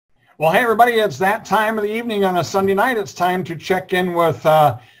Well, hey, everybody, it's that time of the evening on a Sunday night. It's time to check in with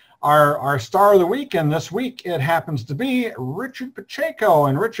our star of the week. And this week, it happens to be Richard Pacheco.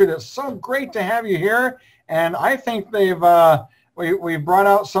 And Richard, it's so great to have you here. And I think we brought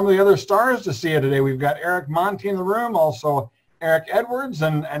out some of the other stars to see you today. We've got Monti in the room, also Eric Edwards,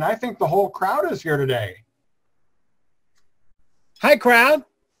 and I think the whole crowd is here today. Hi, crowd.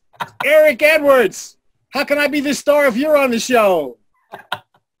 Eric Edwards. How can I be the star if you're on the show?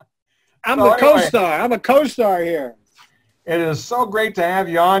 I'm the co-star. I'm a co-star here. It is so great to have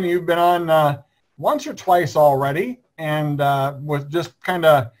you on. You've been on once or twice already, and with just kind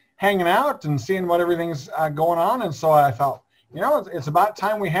of hanging out and seeing what everything's going on. And so I thought, you know, it's about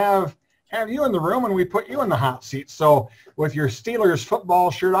time we have you in the room and we put you in the hot seat. So with your Steelers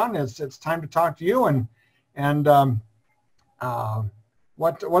football shirt on, it's time to talk to you and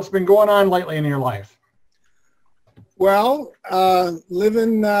what's been going on lately in your life? Well,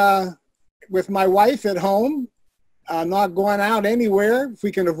 living with my wife at home, not going out anywhere if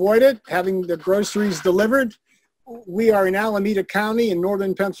we can avoid it, having the groceries delivered. We are in Alameda County in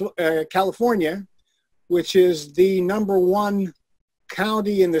northern California, which is the #1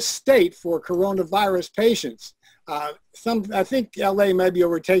 county in the state for coronavirus patients. I think LA may be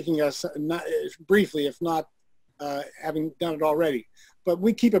overtaking us briefly, if not having done it already. But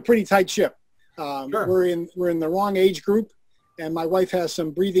we keep a pretty tight ship. Sure. We're in the wrong age group, and my wife has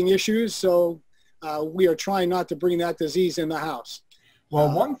some breathing issues, so we are trying not to bring that disease in the house.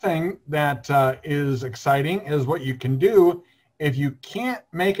 Well, one thing that is exciting is what you can do if you can't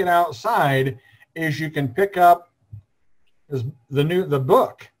make it outside is you can pick up the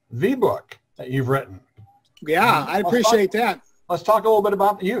book that you've written. Yeah, I appreciate that. Let's talk a little bit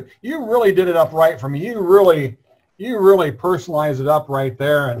about you. You really did it up right for me. You really personalized it up right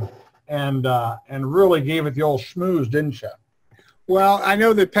there and really gave it the old schmooze, didn't you? Well, I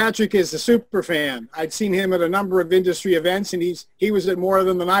know that Patrick is a super fan. I'd seen him at a number of industry events, and he was at more of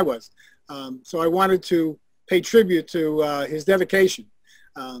them than I was. So I wanted to pay tribute to his dedication.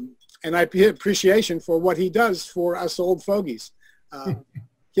 And I pay appreciation for what he does for us old fogies,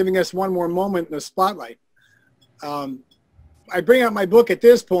 giving us one more moment in the spotlight. I bring up my book at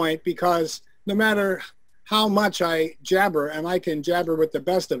this point because no matter how much I jabber, and I can jabber with the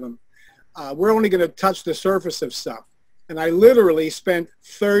best of them, we're only going to touch the surface of stuff. And I literally spent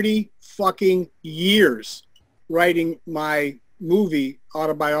 30 fucking years writing my movie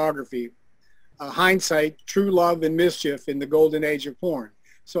autobiography, Hindsight, True Love and Mischief in the Golden Age of Porn.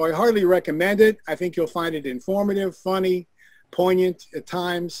 So I hardly recommend it. I think you'll find it informative, funny, poignant at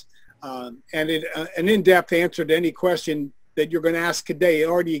times, and an in-depth answer to any question that you're going to ask today. It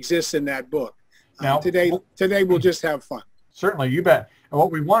already exists in that book. Now, today we'll just have fun. Certainly, you bet. And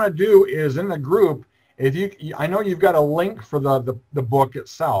what we want to do is in the group, I know you've got a link for the book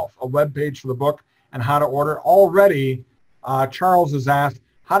itself, a web page for the book and how to order. Already, Charles has asked,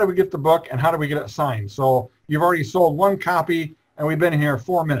 how do we get the book and how do we get it signed? So you've already sold one copy and we've been here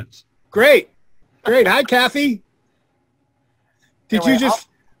 4 minutes. Great. Hi, Cathy.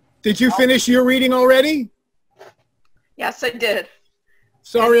 Did you finish your reading already? Yes, I did.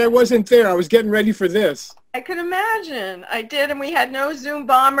 Sorry, I wasn't there. I was getting ready for this. I could imagine. I did, and we had no Zoom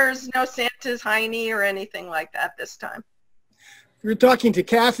bombers, no Santa's Heine or anything like that this time. You're talking to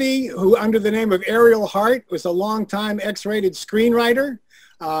Cathy, who under the name of Ariel Hart was a longtime X-rated screenwriter,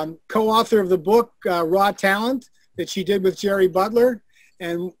 co-author of the book Raw Talent that she did with Jerry Butler,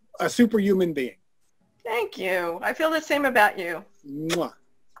 and a superhuman being. Thank you. I feel the same about you. Mwah.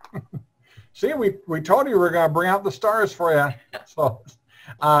 See, we told you we were going to bring out the stars for you. So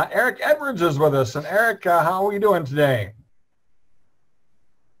Eric Edwards is with us. And Eric, how are you doing today?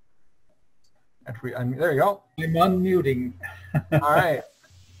 There you go. I'm unmuting. All right.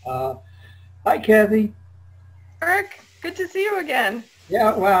 Hi, Cathy. Eric, good to see you again.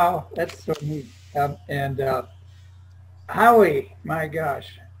 Yeah, wow, that's so neat. And Howie, my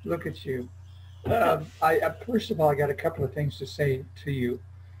gosh, look at you. First of all, I got a couple of things to say to you.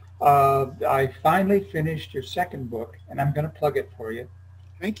 I finally finished your second book, and I'm going to plug it for you.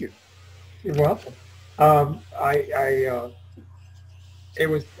 Thank you. You're welcome.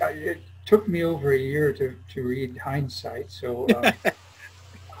 It took me over a year to read Hindsight, so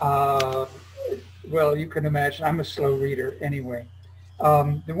well, you can imagine I'm a slow reader anyway.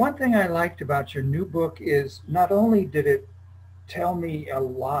 The one thing I liked about your new book is not only did it tell me a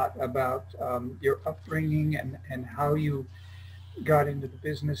lot about your upbringing and how you got into the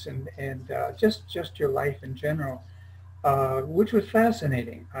business and just your life in general, which was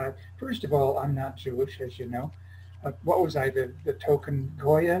fascinating. First of all, I'm not Jewish, as you know. What was I, the token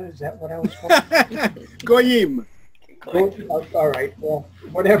Goya? Is that what I was called? Goyim. All right, well,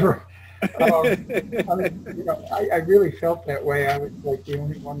 whatever. I mean, you know, I really felt that way. I was like the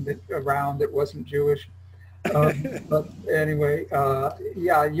only one around that wasn't Jewish. But anyway,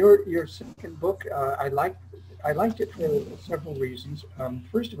 yeah, your second book, I liked it for several reasons.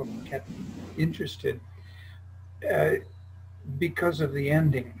 First of all, it kept me interested because of the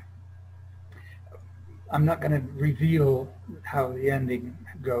ending. I'm not going to reveal how the ending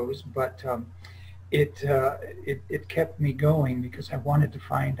goes, but it kept me going because I wanted to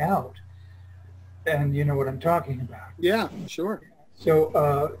find out. And you know what I'm talking about. Yeah, sure.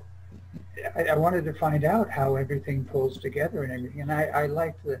 So I wanted to find out how everything pulls together and everything. And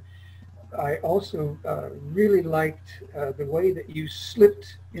I also really liked the way that you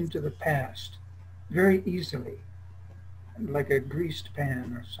slipped into the past very easily, like a greased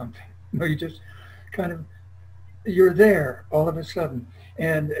pan or something. No, you just kind of, you're there all of a sudden.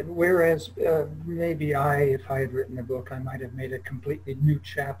 And whereas maybe if I had written a book, I might have made a completely new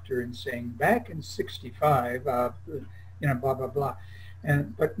chapter and saying back in '65, you know, blah, blah, blah.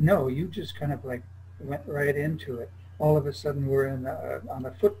 But no, you just kind of like went right into it. All of a sudden we're on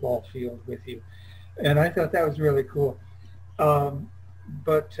a football field with you. And I thought that was really cool.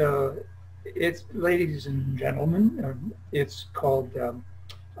 But it's, ladies and gentlemen, it's called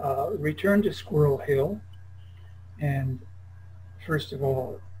Return to Squirrel Hill. And first of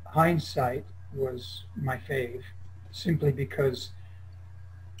all, hindsight was my fave, simply because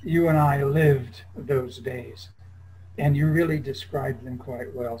you and I lived those days. And you really described them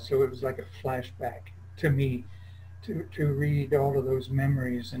quite well. So it was like a flashback to me to read all of those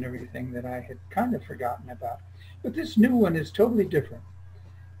memories and everything that I had kind of forgotten about. But this new one is totally different.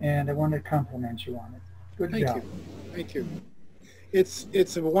 And I want to compliment you on it. Good job. Thank you. Thank you.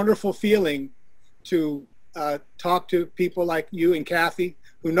 It's a wonderful feeling to talk to people like you and Cathy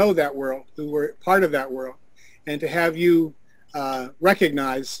who know that world, who were part of that world, and to have you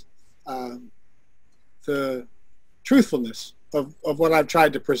recognize the truthfulness of what I've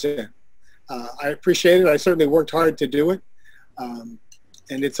tried to present. I appreciate it. I certainly worked hard to do it, and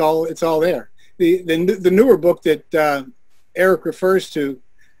it's all there. The newer book that Eric refers to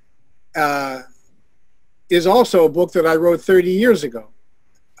is also a book that I wrote 30 years ago,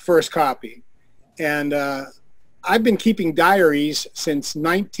 first copy, and I've been keeping diaries since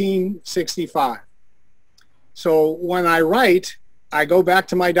 1965. So when I write, I go back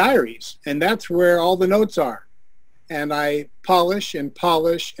to my diaries, and that's where all the notes are. And I polish and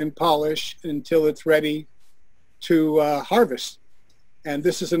polish and polish until it's ready to harvest. And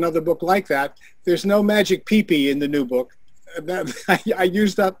this is another book like that. There's no magic pee-pee in the new book. I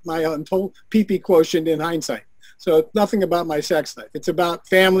used up my untold pee-pee quotient in hindsight. So it's nothing about my sex life. It's about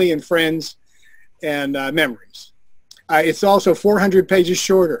family and friends and memories. It's also 400 pages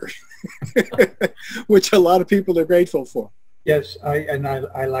shorter, which a lot of people are grateful for. Yes,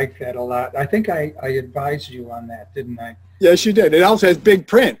 I like that a lot. I think I advised you on that, didn't I? Yes, you did. It also has big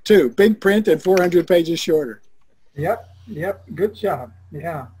print, too. Big print and 400 pages shorter. Yep. Good job.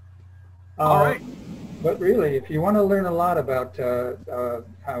 Yeah. All right. But really, if you want to learn a lot about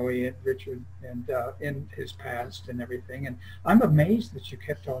Howie and Richard and in his past and everything, and I'm amazed that you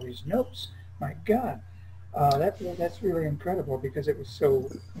kept all these notes. My God. That's really incredible because it was so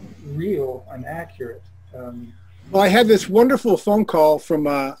real and accurate. Well, I had this wonderful phone call from,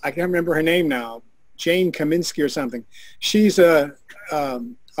 I can't remember her name now, Jane Kaminsky or something. She's a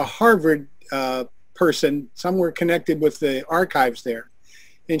Harvard person, somewhere connected with the archives there.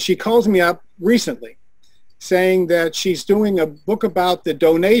 And she calls me up recently saying that she's doing a book about the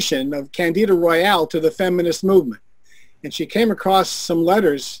donation of Candida Royale to the feminist movement. And she came across some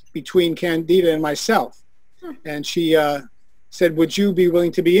letters between Candida and myself. And she said, would you be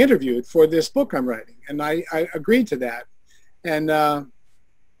willing to be interviewed for this book I'm writing? And I agreed to that. And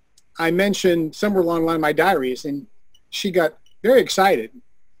I mentioned somewhere along the line my diaries, and she got very excited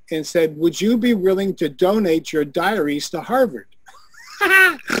and said, would you be willing to donate your diaries to Harvard?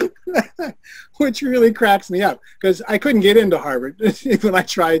 Which really cracks me up because I couldn't get into Harvard when I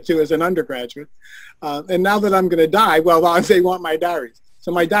tried to as an undergraduate. And now that I'm going to die, well, they want my diaries.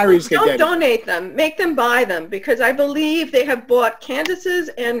 So my diaries can get it. Don't donate them. Make them buy them because I believe they have bought Candace's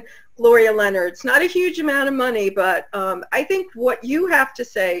and Gloria Leonard's. Not a huge amount of money, but I think what you have to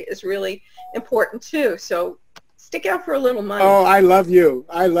say is really important too. So stick out for a little money. Oh, I love you.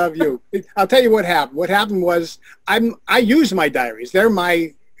 I love you. I'll tell you what happened. What happened was I use my diaries. They're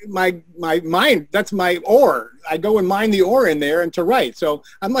my mind. That's my ore. I go and mine the ore in there and to write. So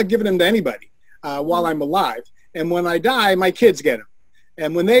I'm not giving them to anybody while I'm alive. And when I die, my kids get them.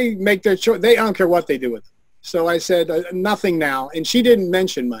 And when they make their choice, I don't care what they do with them. So I said, nothing now. And she didn't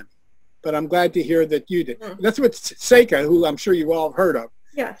mention money. But I'm glad to hear that you did. That's what Seika, who I'm sure you all have heard of,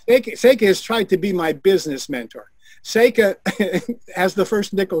 Yes. Seika has tried to be my business mentor. Seika has the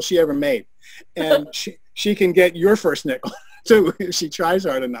first nickel she ever made, and she can get your first nickel too if she tries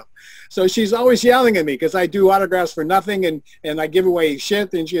hard enough. So she's always yelling at me because I do autographs for nothing, and I give away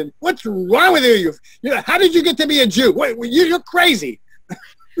shit. And she, what's wrong with you? How did you get to be a Jew? Wait, you're crazy.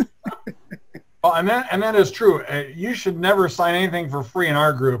 Well, and that is true. You should never sign anything for free in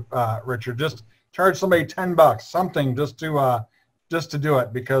our group, Richard. Just charge somebody $10, something, just to do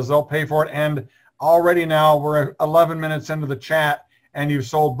it, because they'll pay for it. And already now we're 11 minutes into the chat, and you've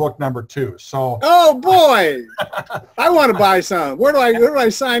sold book number 2. So. Oh boy, I want to buy some. Where do I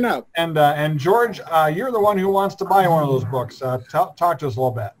sign up? And George, you're the one who wants to buy one of those books. Talk to us a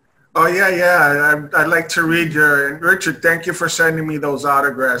little bit. Oh, yeah. I'd like to read your, Richard, thank you for sending me those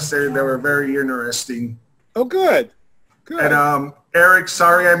autographs. They were very interesting. Oh, good. And Eric,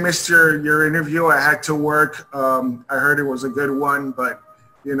 sorry I missed your interview. I had to work. I heard it was a good one, but,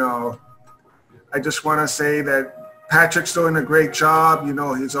 I just want to say that Patrick's doing a great job.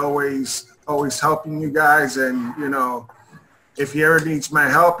 He's always helping you guys. And, if he ever needs my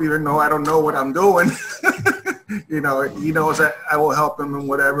help, even though I don't know what I'm doing, he knows that I will help him in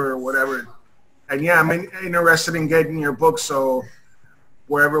whatever. And yeah, I'm interested in getting your book. So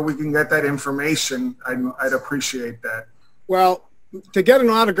wherever we can get that information, I'd appreciate that. Well, to get an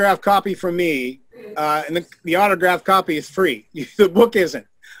autographed copy from me, and the autographed copy is free. The book isn't.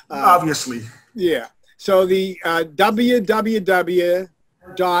 Obviously. Yeah. So the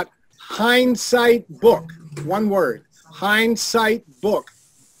www.hindsightbook, one word,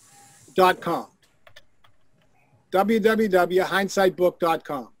 hindsightbook.com.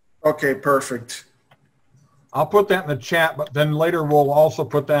 www.hindsightbook.com. Okay, perfect. I'll put that in the chat, but then later we'll also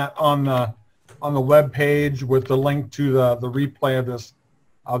put that on the web page with the link to the replay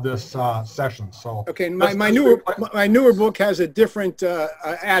of this session. So okay, my newer book has a different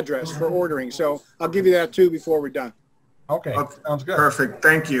address for ordering, so I'll give you that too before we're done. Okay, sounds good. Perfect.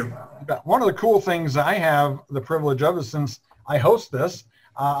 Thank you. One of the cool things I have the privilege of is, since I host this,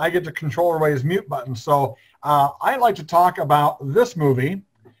 I get to control everybody's mute button. So I like to talk about this movie,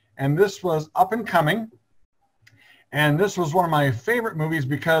 and this was Up and Coming. And this was one of my favorite movies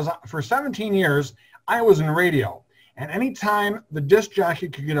because for 17 years, I was in radio. And anytime the disc jockey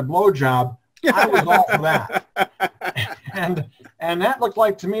could get a blowjob, I was all for that. And that looked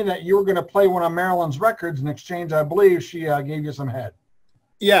like to me that you were going to play one of Marilyn's records in exchange. I believe she gave you some head.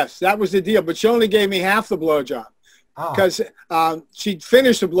 Yes, that was the deal. But she only gave me half the blowjob because she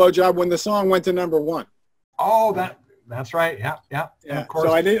finished the blowjob when the song went to #1. Oh, that's right. Yeah. Of course.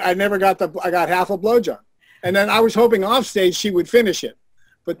 So I never got I got half a blowjob. And then I was hoping off stage she would finish it.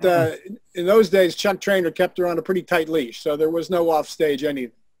 But in those days, Chuck Traynor kept her on a pretty tight leash. So there was no off stage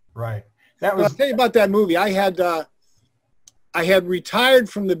anything. Right. I'll tell you about that movie. I had retired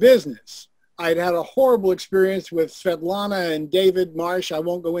from the business. I'd had a horrible experience with Svetlana and David Marsh. I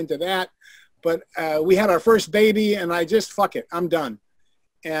won't go into that. But we had our first baby, and I just, fuck it, I'm done.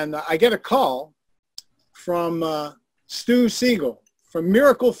 And I get a call from Stu Siegel from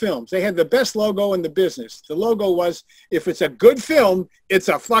Miracle Films. They had the best logo in the business. The logo was, if it's a good film, it's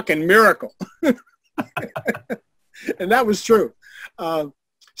a fucking miracle. And that was true. So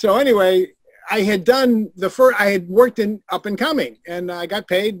anyway, I had worked in Up and Coming, and I got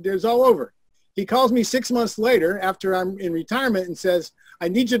paid. It was all over. He calls me 6 months later after I'm in retirement and says, I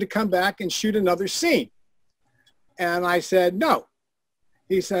need you to come back and shoot another scene. And I said, no.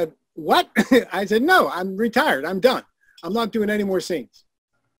 He said, what? I said, no, I'm retired. I'm done. I'm not doing any more scenes.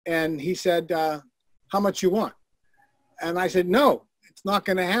 And he said, how much you want? And I said, no, it's not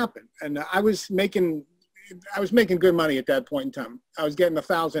going to happen. And I was making good money at that point in time. I was getting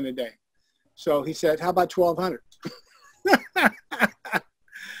 $1,000 a day. So he said, how about 1,200?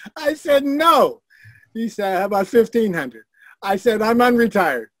 I said, no. He said, how about 1,500? I said, I'm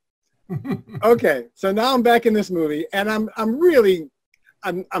unretired. Okay. So now I'm back in this movie, and I'm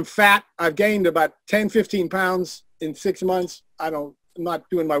fat. I've gained about 10, 15 pounds in 6 months. I'm not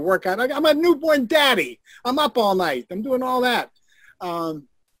doing my workout. I'm a newborn daddy. I'm up all night. I'm doing all that.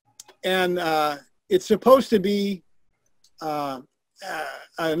 It's supposed to be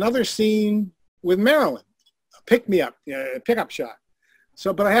another scene with Marilyn, a pick-me-up, a pickup shot.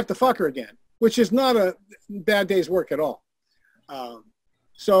 So, but I have to fuck her again, which is not a bad day's work at all.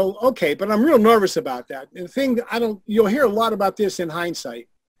 So, okay, but I'm real nervous about that. And the thing, you'll hear a lot about this in hindsight.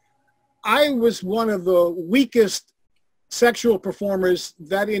 I was one of the weakest sexual performers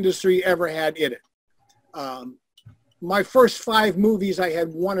that industry ever had in it. My first 5 movies, I had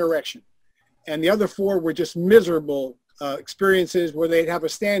 1 erection. And the other 4 were just miserable experiences where they'd have a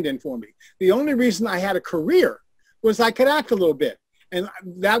stand-in for me. The only reason I had a career was I could act a little bit. And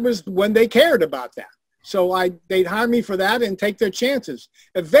that was when they cared about that. So they'd hire me for that and take their chances.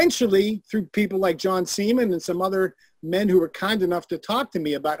 Eventually, through people like John Seaman and some other men who were kind enough to talk to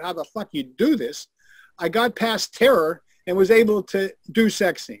me about how the fuck you do this, I got past terror and was able to do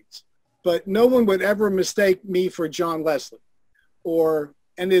sex scenes. But no one would ever mistake me for John Leslie or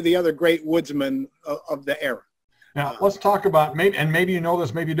any of the other great woodsmen of the era. Now, let's talk about, maybe you know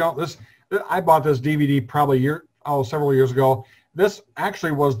this, maybe you don't. I bought this DVD probably several years ago. This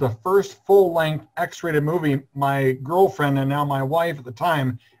actually was the first full-length X-rated movie my girlfriend and now my wife at the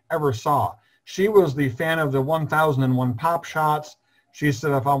time ever saw. She was the fan of the 1001 Pop Shots. She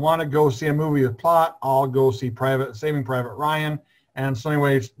said, if I want to go see a movie with plot, I'll go see Saving Private Ryan. And so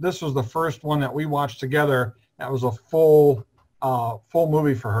anyways, this was the first one that we watched together. That was a full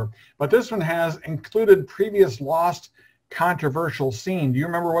movie for her. But this one has included previous lost controversial scene. Do you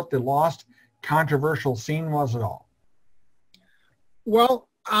remember what the lost controversial scene was at all? Well,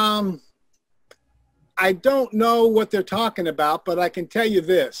 I don't know what they're talking about, but I can tell you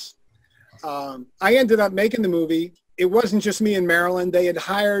this. I ended up making the movie. It wasn't just me and Marilyn. They had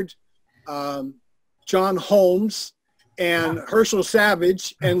hired John Holmes and Herschel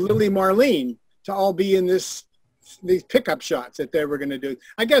Savage and Lily Marlene to all be in these pickup shots that they were going to do.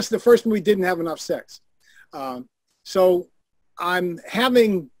 I guess the first movie didn't have enough sex. So I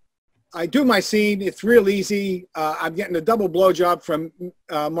do my scene. It's real easy. I'm getting a double blowjob from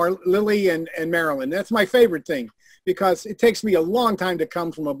Lily and Marilyn. That's my favorite thing because it takes me a long time to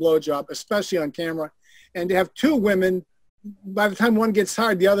come from a blowjob, especially on camera. And to have two women, by the time one gets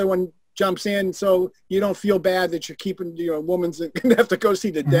hard, the other one jumps in, so you don't feel bad that you're keeping a woman's going to have to go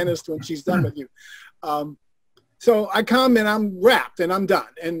see the dentist when she's done with you. So I come and I'm wrapped and I'm done.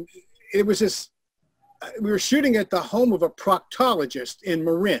 And it was we were shooting at the home of a proctologist in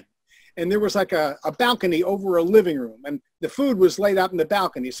Marin. And there was like a balcony over a living room. And the food was laid out in the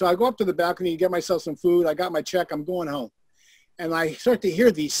balcony. So I go up to the balcony, get myself some food. I got my check. I'm going home. And I start to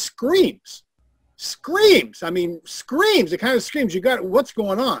hear these screams. Screams. I mean, screams. The kind of screams. What's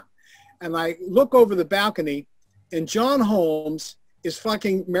going on? And I look over the balcony, and John Holmes is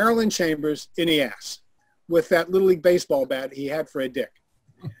fucking Marilyn Chambers in the ass with that Little League baseball bat he had for a dick.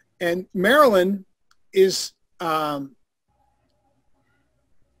 And Marilyn is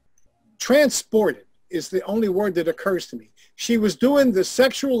transported is the only word that occurs to me. She was doing the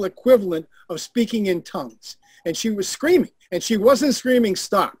sexual equivalent of speaking in tongues. And she was screaming. And she wasn't screaming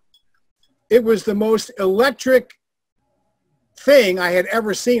stop. It was the most electric thing I had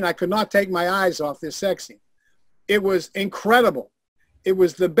ever seen. I could not take my eyes off this sex scene. It was incredible. It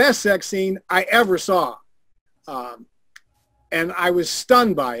was the best sex scene I ever saw. And I was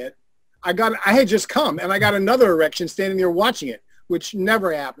stunned by it. I had just come and I got another erection standing there watching it, which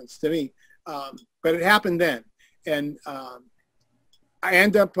never happens to me. But it happened then. And I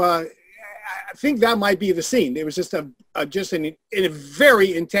end up, I think that might be the scene. It was just a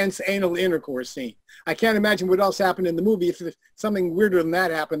very intense anal intercourse scene. I can't imagine what else happened in the movie. If something weirder than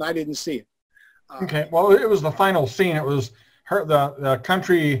that happened, I didn't see it. Okay, well, it was the final scene. It was the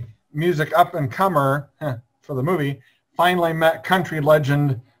country music up-and-comer for the movie finally met country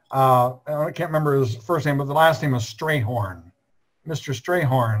legend, I can't remember his first name, but the last name was Strayhorn, Mr.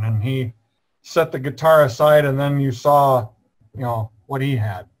 Strayhorn, and he set the guitar aside, and then you saw, what he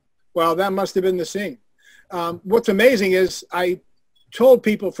had. Well, that must have been the scene. What's amazing is I told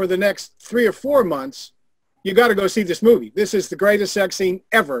people for the next 3 or 4 months, you got to go see this movie. This is the greatest sex scene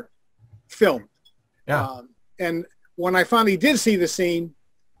ever filmed. Yeah. And when I finally did see the scene,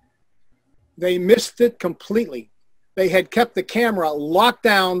 they missed it completely. They had kept the camera locked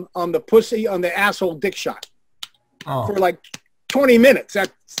down on the asshole dick shot for like 20 minutes.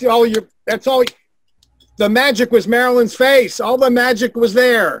 That's all. The magic was Marilyn's face. All the magic was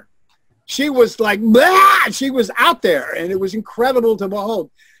there. She was like, blah! She was out there, and it was incredible to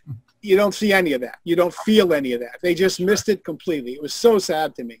behold. You don't see any of that. You don't feel any of that. They just missed it completely. It was so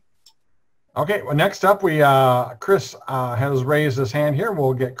sad to me. Okay, well, next up, Chris has raised his hand here.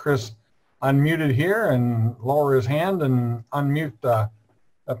 We'll get Chris unmuted here and lower his hand and unmute the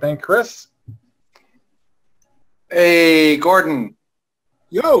thing. Chris? Hey, Gordon.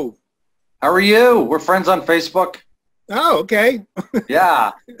 Yo. How are you? We're friends on Facebook. Oh, okay.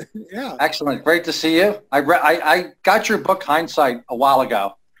 Yeah. Yeah. Excellent. Great to see you. I got your book, Hindsight, a while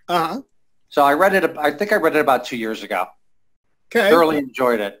ago. Uh-huh. So I read it. I think I read it about 2 years ago. Okay. Thoroughly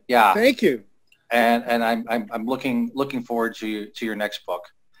enjoyed it. Yeah. Thank you. And I'm looking forward to your next book.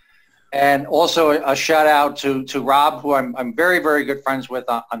 And also a shout out to Rob, who I'm very, very good friends with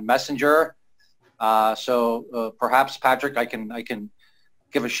on Messenger. So perhaps Patrick, I can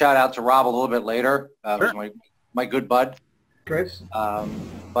give a shout out to Rob a little bit later. Sure. Who's my good bud. Chris?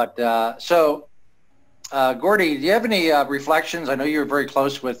 Gordy, do you have any reflections? I know you're very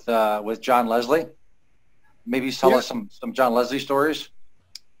close with John Leslie. Maybe tell us some John Leslie stories.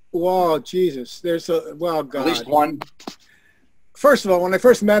 Whoa, Jesus. God. At least one. First of all, when I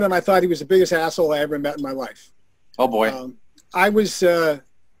first met him, I thought he was the biggest asshole I ever met in my life. Oh, boy. I was,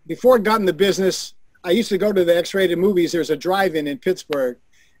 before I got in the business, I used to go to the X-rated movies. There's a drive-in in Pittsburgh.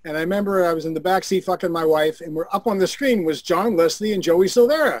 And I remember I was in the backseat fucking my wife, and we're up on the screen was John Leslie and Joey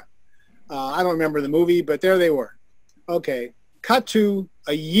Silvera. I don't remember the movie, but there they were. Okay. Cut to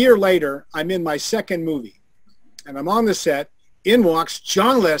a year later, I'm in my second movie. And I'm on the set. In walks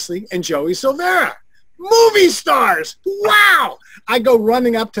John Leslie and Joey Silvera. Movie stars! Wow! I go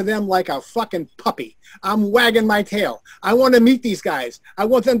running up to them like a fucking puppy. I'm wagging my tail. I want to meet these guys. I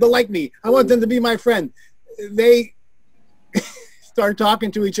want them to like me. I want them to be my friend. They start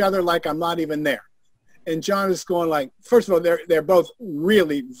talking to each other like I'm not even there. And John is going like, first of all, they're both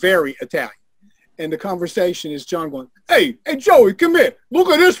really very Italian. And the conversation is John going, hey, Joey, come here. Look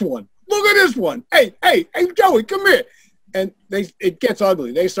at this one. Look at this one. Hey, Joey, come here. And it gets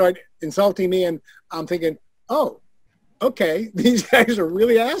ugly. They start insulting me, and I'm thinking, oh, okay, these guys are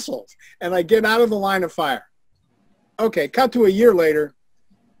really assholes. And I get out of the line of fire. Okay, cut to a year later.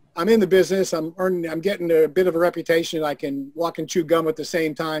 I'm in the business. I'm getting a bit of a reputation. I can walk and chew gum at the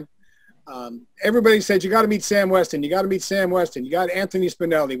same time. Everybody said, you got to meet Sam Weston. You got to meet Sam Weston. You got Anthony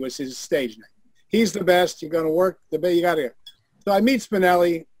Spinelli was his stage name. He's the best. You're going to work the best. You got to. So I meet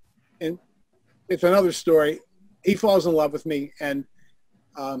Spinelli, and it's another story. He falls in love with me. And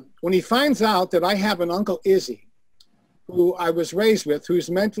when he finds out that I have an Uncle Izzy, who I was raised with, who's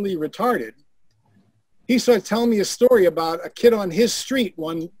mentally retarded, he started telling me a story about a kid on his street,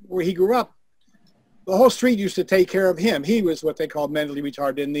 one where he grew up. The whole street used to take care of him. He was what they called mentally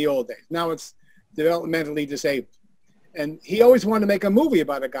retarded in the old days. Now it's developmentally disabled. And he always wanted to make a movie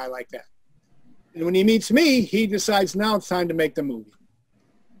about a guy like that. And when he meets me, he decides now it's time to make the movie.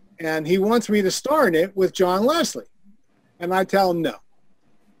 And he wants me to star in it with John Leslie. And I tell him no.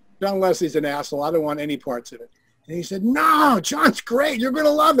 John Leslie's an asshole. I don't want any parts of it. And he said, no, John's great. You're going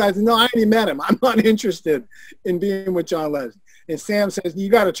to love that. I said, no, I already met him. I'm not interested in being with John Leslie. And Sam says, you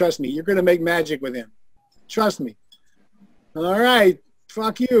got to trust me. You're going to make magic with him. Trust me. All right,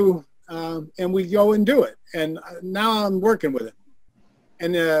 fuck you. And we go and do it. And now I'm working with him.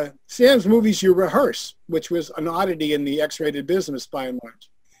 And Sam's movies you rehearse, which was an oddity in the X-rated business by and large.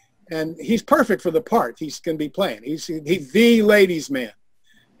 And he's perfect for the part he's going to be playing. He's the ladies' man.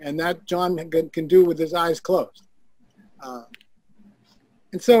 And that John can do with his eyes closed.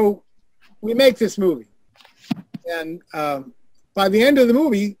 And so we make this movie. And by the end of the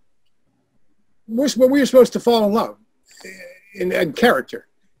movie, we were supposed to fall in love in character.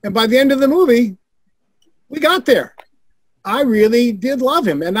 And by the end of the movie, we got there. I really did love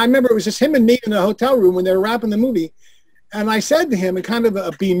him. And I remember it was just him and me in the hotel room when they were wrapping the movie. And I said to him in kind of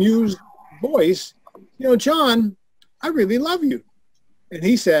a bemused voice, you know, John, I really love you. And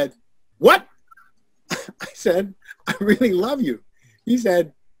he said, what? I said, I really love you. He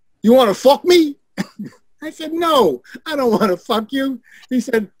said, you want to fuck me? I said, no, I don't want to fuck you. He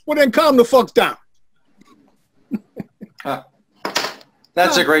said, well, then calm the fuck down.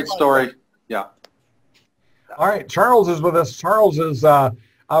 That's a great story. Yeah. All right. Charles is with us. Charles is up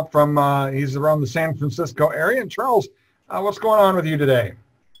from, he's around the San Francisco area. And Charles, what's going on with you today?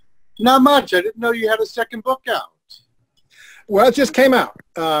 Not much. I didn't know you had a second book out. Well, it just came out.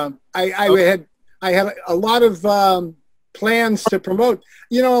 I had a lot of plans to promote.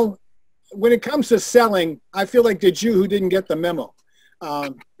 You know, when it comes to selling, I feel like the Jew who didn't get the memo.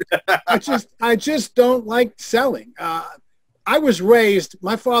 I just don't like selling. I was raised,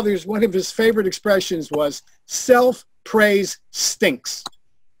 my father's, one of his favorite expressions was self-praise stinks.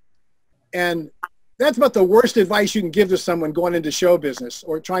 And that's about the worst advice you can give to someone going into show business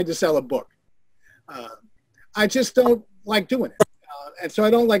or trying to sell a book. I just don't like doing it. And so I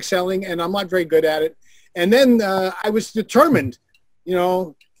don't like selling, and I'm not very good at it. And then I was determined, you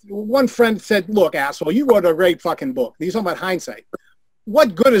know, one friend said, look, asshole, you wrote a great fucking book. He's talking about hindsight.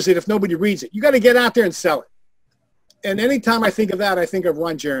 What good is it if nobody reads it? You got to get out there and sell it. And anytime I think of that, I think of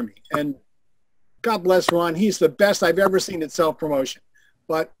Ron Jeremy. And God bless Ron. He's the best I've ever seen at self-promotion.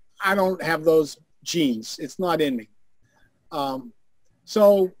 But I don't have those genes. It's not in me.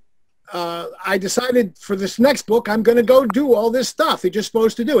 So I decided for this next book, I'm going to go do all this stuff that you're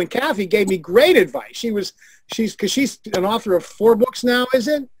supposed to do. And Cathy gave me great advice. Because she's an author of 4 books now, is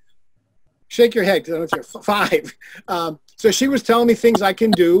it? Shake your head. 5. So she was telling me things I can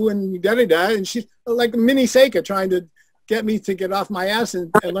do and da-da-da. And she's like a mini Seika trying to get me to get off my ass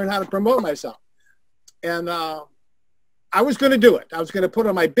and learn how to promote myself. And I was going to do it. I was going to put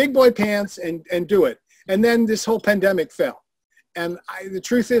on my big boy pants and do it. And then this whole pandemic fell. And the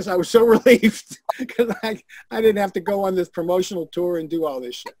truth is, I was so relieved because I didn't have to go on this promotional tour and do all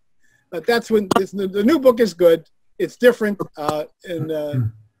this shit. But that's when the new book is good. It's different,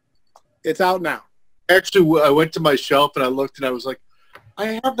 and it's out now. Actually, I went to my shelf and I looked and I was like,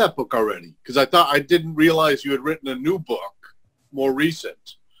 I have that book already, because I didn't realize you had written a new book, more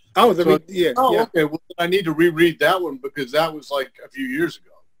recent. Oh, yeah. Okay. Well, I need to reread that one because that was like a few years ago.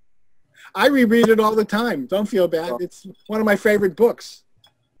 I reread it all the time. Don't feel bad. It's one of my favorite books.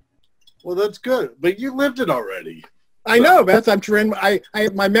 Well, that's good. But you lived it already. I know, Beth. I'm trying.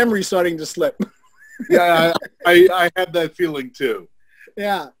 My memory's starting to slip. Yeah, I had that feeling too.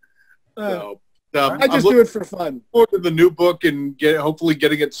 Yeah. I just do it for fun. Forward to the new book and hopefully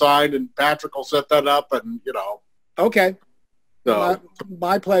getting it signed, and Patrick will set that up, and Okay. So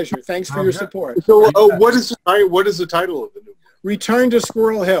my pleasure. Thanks for your support. So, what is the title of the new book? Return to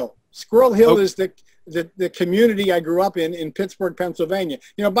Squirrel Hill. Squirrel Hill is the community I grew up in Pittsburgh, Pennsylvania.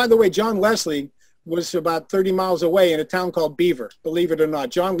 By the way, John Leslie was about 30 miles away in a town called Beaver, believe it or not.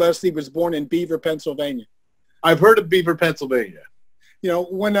 John Leslie was born in Beaver, Pennsylvania. I've heard of Beaver, Pennsylvania.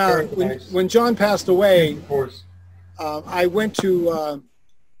 When John passed away, of course, I went to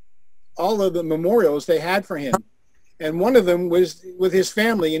all of the memorials they had for him. And one of them was with his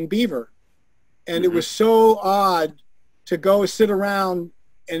family in Beaver. And it was so odd to go sit around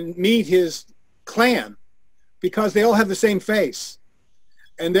and meet his clan because they all have the same face.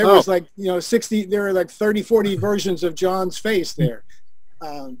 And there was like, 60, there were like 30, 40 versions of John's face there.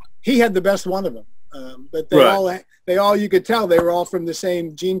 He had the best one of them. But they all, you could tell they were all from the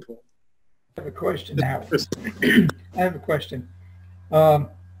same gene pool. I have a question now. I have a question.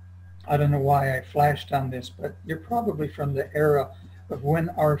 I don't know why I flashed on this, but you're probably from the era of when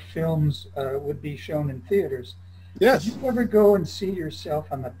our films would be shown in theaters. Yes. Did you ever go and see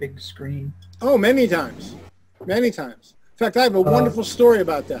yourself on the big screen? Oh, many times. Many times. In fact, I have a wonderful story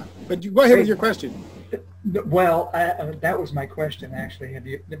about that. But go ahead with your question. Well, that was my question,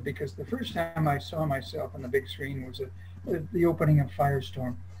 actually. Because the first time I saw myself on the big screen was the opening of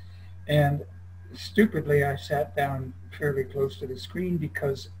Firestorm. And stupidly, I sat down fairly close to the screen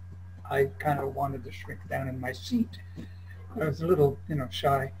because I kind of wanted to shrink down in my seat. I was a little,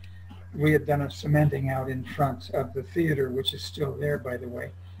 shy. We had done a cementing out in front of the theater, which is still there, by the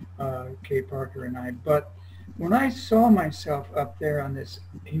way, Kay Parker and I. But when I saw myself up there on this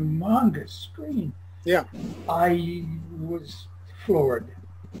humongous screen, I was floored.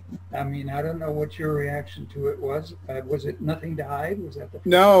 I mean, I don't know what your reaction to it was. Was it Nothing to Hide? Was that the first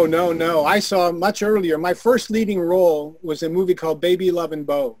No. I saw much earlier. My first leading role was a movie called Baby, Love, and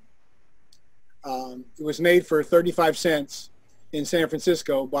Bo. It was made for 35 cents in San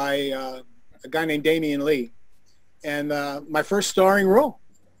Francisco by a guy named Damian Lee. And my first starring role.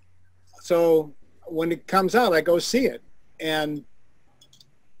 So when it comes out, I go see it. And,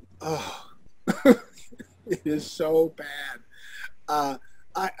 it is so bad.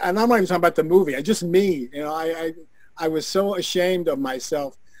 And I'm not even talking about the movie. Just me. I was so ashamed of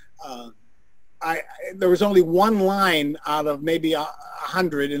myself. There was only one line out of maybe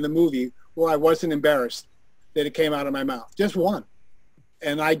 100 in the movie where I wasn't embarrassed that it came out of my mouth. Just one.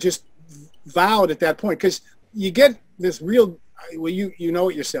 And I just vowed at that point, because you get this real, well, you know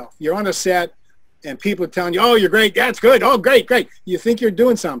it yourself. You're on a set and people are telling you, oh, you're great. That's good. Oh, great. You think you're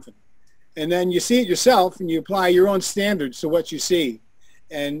doing something. And then you see it yourself and you apply your own standards to what you see.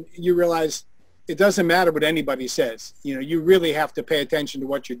 And you realize it doesn't matter what anybody says. You really have to pay attention to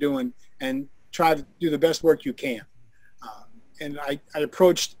what you're doing and try to do the best work you can. And I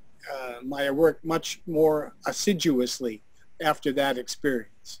approached my work much more assiduously after that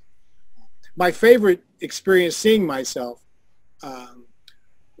experience. My favorite experience seeing myself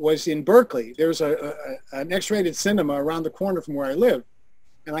was in Berkeley. There's an X-rated cinema around the corner from where I live.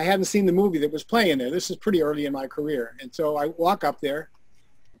 And I hadn't seen the movie that was playing there. This is pretty early in my career. And so I walk up there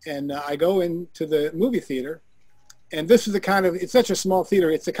and I go into the movie theater. And this is it's such a small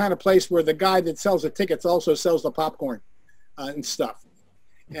theater. It's the kind of place where the guy that sells the tickets also sells the popcorn and stuff.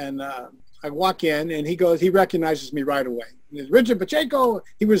 And I walk in and he recognizes me right away. It's Richard Pacheco.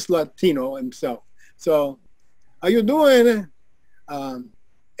 He was Latino himself. So, how you doing? And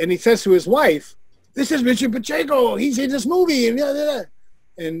he says to his wife, this is Richard Pacheco. He's in this movie.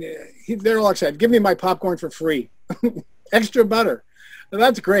 And they're all excited. Give me my popcorn for free. Extra butter. Now,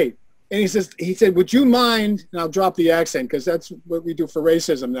 that's great. And he said, would you mind, and I'll drop the accent because that's what we do for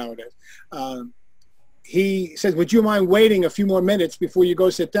racism nowadays. He says, would you mind waiting a few more minutes before you go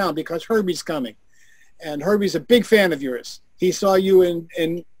sit down because Herbie's coming. And Herbie's a big fan of yours. He saw you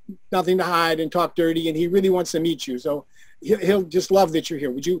in Nothing to Hide and Talk Dirty, and he really wants to meet you. So he'll just love that you're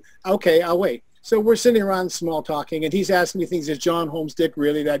here. Would you? Okay, I'll wait. So we're sitting around small talking, and he's asking me things. Is John Holmes' dick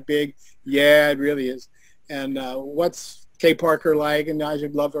really that big? Yeah, it really is. And what's Kay Parker like? And I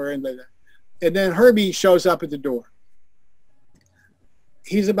should love her. And then Herbie shows up at the door.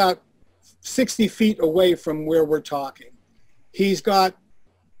 He's about 60 feet away from where we're talking. He's got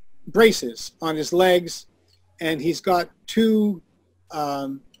braces on his legs, and he's got two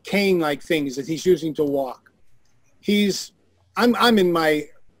cane-like things that he's using to walk. I'm in my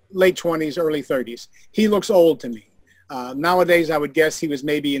late 20s, early 30s. He looks old to me. Nowadays, I would guess he was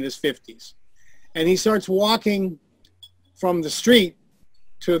maybe in his 50s. And he starts walking from the street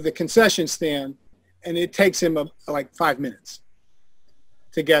to the concession stand, and it takes him like 5 minutes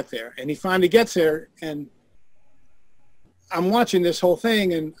to get there. And he finally gets there, and I'm watching this whole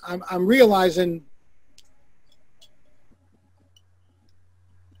thing, and I'm realizing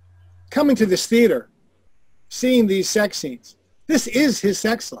coming to this theater, seeing these sex scenes, this is his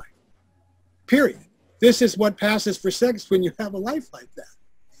sex life, period. This is what passes for sex when you have a life like that.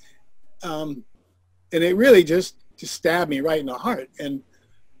 And it really just stabbed me right in the heart. And,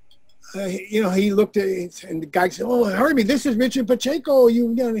 you know, he looked at it, and the guy said, oh, Herbie, this is Richard Pacheco. You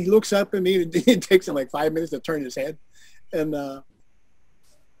know, he looks up at me, and it takes him like 5 minutes to turn his head. And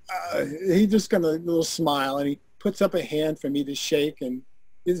he just got a little smile, and he puts up a hand for me to shake, and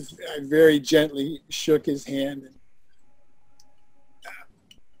I very gently shook his hand. And,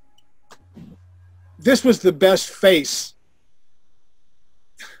 this was the best face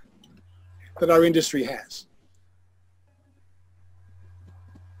that our industry has.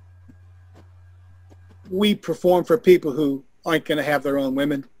 We perform for people who aren't going to have their own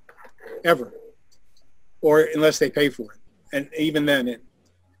women ever, or unless they pay for it. And even then,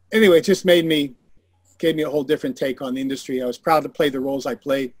 anyway, it just gave me a whole different take on the industry. I was proud to play the roles I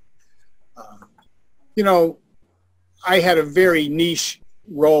played. You know, I had a very niche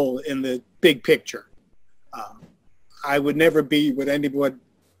role in the big picture. I would never be what anyone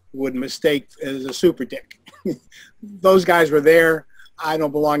would mistake as a super dick. Those guys were there. I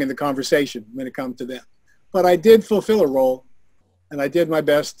don't belong in the conversation when it comes to them. But I did fulfill a role, and I did my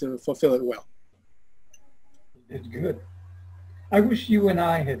best to fulfill it well. It's good. I wish you and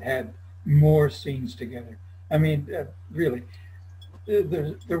I had had more scenes together. I mean, really,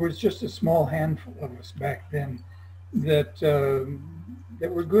 there was just a small handful of us back then that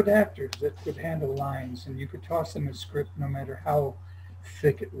were good actors, that could handle lines, and you could toss them a script no matter how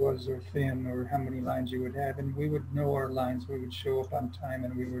thick it was or thin or how many lines you would have, and we would know our lines. We would show up on time,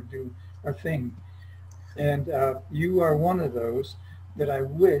 and we would do our thing. And you are one of those that I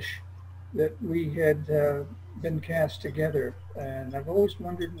wish that we had been cast together, and I've always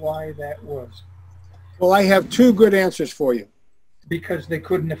wondered why that was. Well, I have two good answers for you. Because they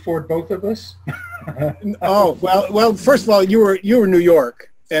couldn't afford both of us? Oh, well, first of all, you were New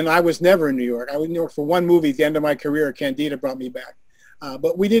York, and I was never in New York. I was in New York for one movie at the end of my career. Candida brought me back.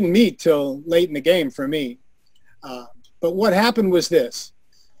 But we didn't meet till late in the game for me. But what happened was this.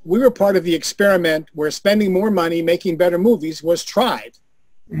 We were part of the experiment where spending more money making better movies was tried.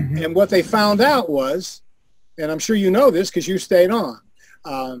 Mm-hmm. And what they found out was, and I'm sure you know this because you stayed on,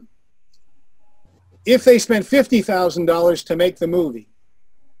 if they spent $50,000 to make the movie,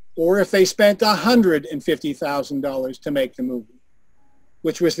 or if they spent $150,000 to make the movie,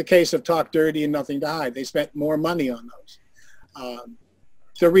 which was the case of Talk Dirty and Nothing to Hide, they spent more money on those.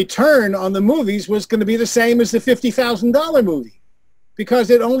 The return on the movies was going to be the same as the $50,000 movie because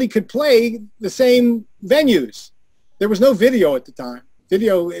it only could play the same venues. There was no video at the time.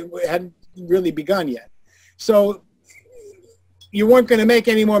 Video hadn't really begun yet. So you weren't going to make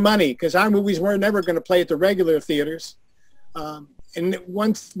any more money because our movies were never going to play at the regular theaters. And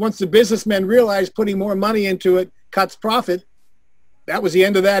once the businessmen realized putting more money into it cuts profit, that was the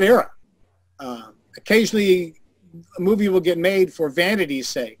end of that era. Occasionally, a movie will get made for vanity's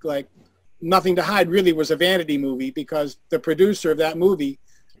sake. Like Nothing to Hide really was a vanity movie because the producer of that movie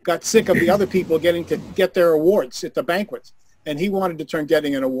got sick of the other people getting to get their awards at the banquets, and he wanted to turn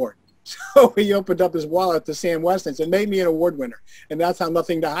getting an award. So he opened up his wallet to Sam West and said, "Make me an award winner," and that's how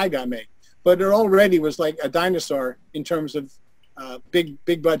Nothing to Hide got made. But it already was like a dinosaur in terms of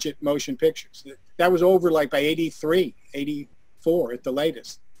big budget motion pictures. That was over like by 83, 84 at the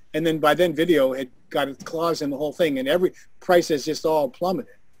latest. And then by then video had got its claws in the whole thing, and every price has just all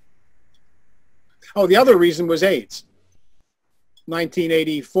plummeted. Oh, the other reason was AIDS.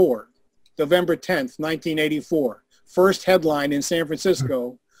 1984, November 10th, 1984. First headline in San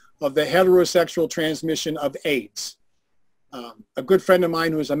Francisco of the heterosexual transmission of AIDS. A good friend of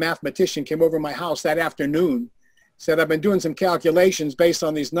mine who was a mathematician came over to my house that afternoon, said, "I've been doing some calculations based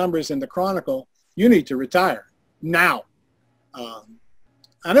on these numbers in the Chronicle. You need to retire now."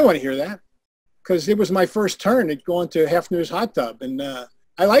 I don't want to hear that because it was my first turn at going to Hefner's Hot Tub. And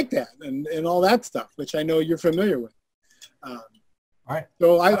I like that and all that stuff, which I know you're familiar with. All right.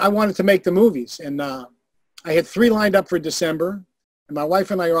 So I wanted to make the movies. And I had 3 lined up for December. And my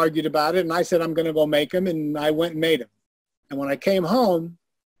wife and I argued about it. And I said, I'm going to go make them. And I went and made them. And when I came home,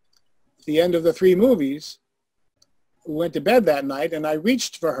 at the end of the 3 movies, we went to bed that night. And I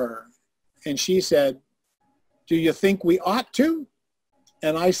reached for her. And she said, do you think we ought to?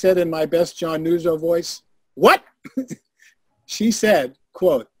 And I said in my best John Nuzzo voice, what? She said,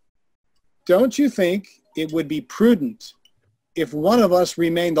 quote, don't you think it would be prudent if one of us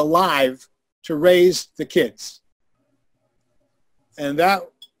remained alive to raise the kids? And that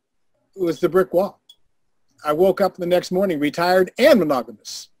was the brick wall. I woke up the next morning retired and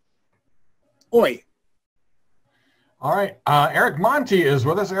monogamous. Oi. All right. Eric Monti is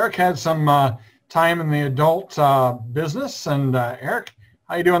with us. Eric had some time in the adult business. And Eric,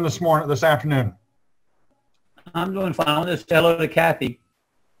 how you doing this afternoon? I'm doing fine. I want to say hello to Cathy.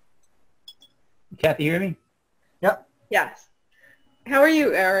 Cathy, hear me? Yep. Yes. How are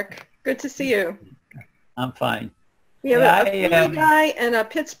you, Eric? Good to see you. I'm fine. We have a Philly guy and a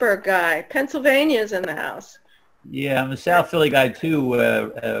Pittsburgh guy. Pennsylvania's in the house. Yeah, I'm a South Philly guy too,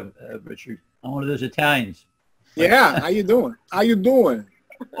 Richard. I'm one of those Italians. Yeah, how you doing? How you doing?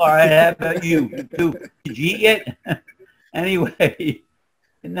 All right, how about you? Did you eat yet? Anyway,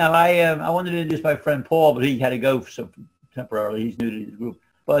 no, I wanted to introduce my friend Paul, but he had to go temporarily. He's new to the group.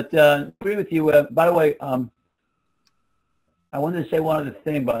 But agree with you. By the way, I wanted to say one other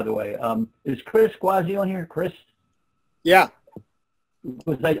thing, by the way. Is Chris Quasi on here? Chris? Yeah.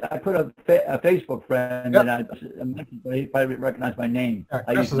 Because I put a Facebook friend, Yep. and I mentioned, but he probably recognized my name. Yeah,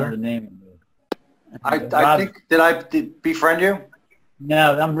 I Chris used is there. another name. I Rob, think, did I befriend you?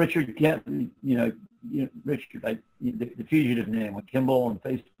 No, I'm Richard. Richard, the fugitive name with Kimball on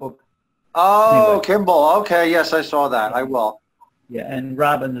Facebook. Oh, Anyway. Kimball. Okay, yes, I saw that. I will. Yeah, and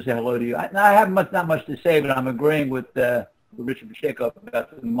Robin to say hello to you. I have not much to say, but I'm agreeing with Richard Pacheco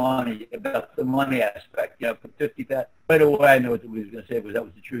about the money aspect. You know, put 50 that right away. I know what he was going to say, but that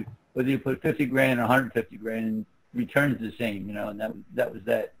was the truth. Whether you put 50 grand or 150 grand, and returns the same, you know, and that was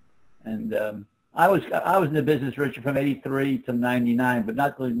that. And I was in the business, Richard, from '83 to '99, but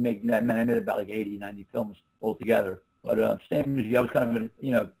not really making that many. I made about like 80, 90 films altogether. But same as you, I was kind of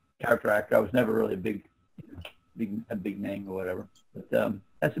a character actor. I was never really a big name or whatever. But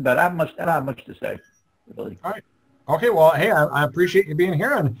that's about it. I don't have much to say, really. All right. Okay, well, hey, I appreciate you being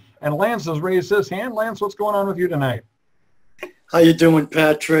here. And Lance has raised his hand. Lance, what's going on with you tonight? How you doing,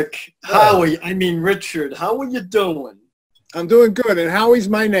 Patrick? Richard, how are you doing? I'm doing good, and Howie's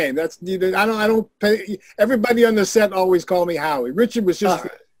my name. I don't pay. Everybody on the set always call me Howie. Richard was just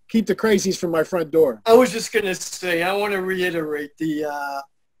keep the crazies from my front door. I was just gonna say, I want to reiterate the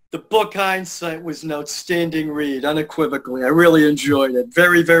book Hindsight was an outstanding read, unequivocally. I really enjoyed it.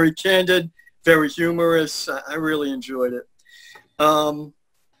 Very, very candid, very humorous. I really enjoyed it.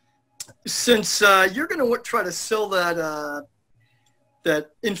 Since you're gonna try to sell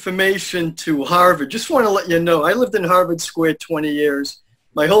that information to Harvard, just want to let you know, I lived in Harvard Square 20 years.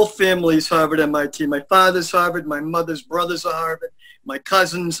 My whole family's Harvard, MIT. My father's Harvard. My mother's brothers are Harvard. My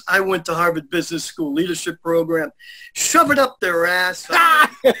cousins. I went to Harvard Business School leadership program. Shove it up their ass.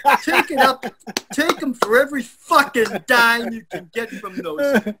 Take it up. Take them for every fucking dime you can get from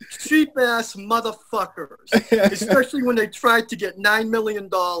those cheap-ass motherfuckers, especially when they tried to get $9 million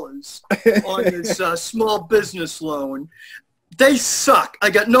on this small business loan. They suck. I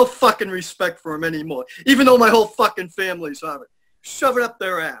got no fucking respect for them anymore, even though my whole fucking family's Harvard. Shove it up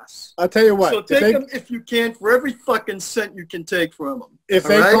their ass. I'll tell you what. So take them if you can for every fucking cent you can take from them. If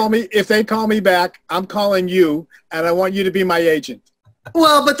they call me back, I'm calling you, and I want you to be my agent.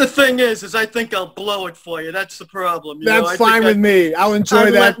 Well, but the thing is I think I'll blow it for you. That's the problem. That's fine with me. I'll enjoy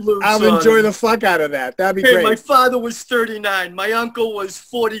that. I'll enjoy the fuck out of that. That'd be great. My father was 39. My uncle was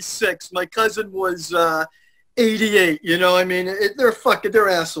 46. My cousin was 88. You know, I mean, they're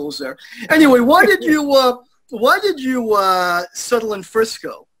assholes there. Anyway, why did you settle in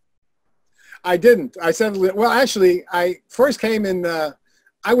Frisco? I didn't. I settled. Well, actually, I first came in.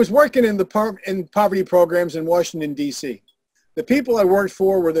 I was working in poverty programs in Washington, D.C. The people I worked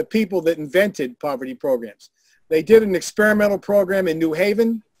for were the people that invented poverty programs. They did an experimental program in New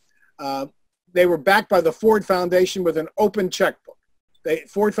Haven. They were backed by the Ford Foundation with an open checkbook.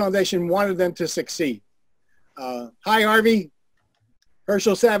 Ford Foundation wanted them to succeed. Hi, Harvey.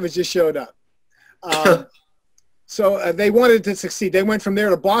 Herschel Savage just showed up. So they wanted to succeed. They went from there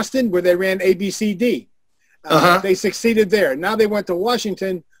to Boston, where they ran ABCD. They succeeded there. Now they went to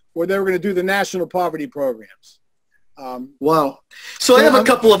Washington, where they were going to do the national poverty programs. Wow. So I have a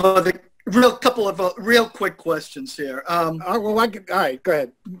couple of real quick questions here. All right, go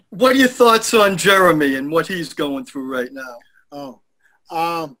ahead. What are your thoughts on Jeremy and what he's going through right now?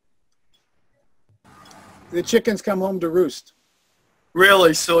 The chickens come home to roost.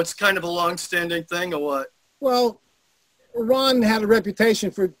 Really? So it's kind of a long-standing thing, or what? Well, Ron had a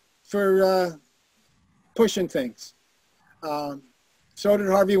reputation for pushing things. So did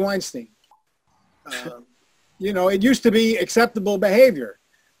Harvey Weinstein. You know, it used to be acceptable behavior.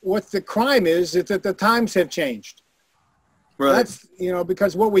 What the crime is that the times have changed. Right. That's, you know,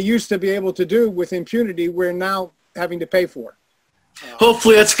 because what we used to be able to do with impunity, we're now having to pay for.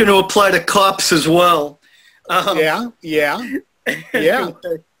 Hopefully that's going to apply to cops as well. Yeah.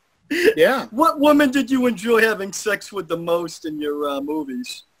 What woman did you enjoy having sex with the most in your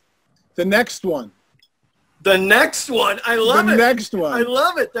movies? The next one. The next one. I love it. The next one. I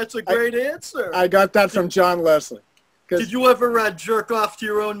love it. That's a great answer. I got that from John Leslie. Did you ever jerk off to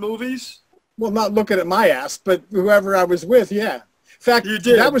your own movies? Well, not looking at my ass, but whoever I was with, yeah. In fact, you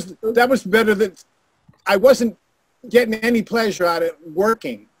did. That was better than I wasn't getting any pleasure out of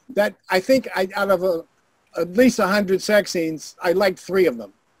working. That I think out of at least 100 sex scenes, I liked 3 of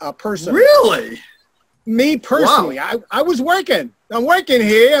them personally. Really? Me personally, wow. I was working. I'm working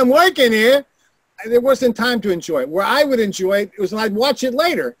here. There wasn't time to enjoy it. Where I would enjoy it was when I'd watch it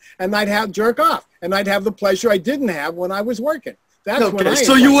later, and I'd have jerk off, and I'd have the pleasure I didn't have when I was working. That's okay. When I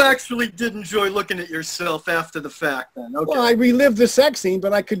so you actually did enjoy looking at yourself after the fact, then? Okay. Well, I relived the sex scene, but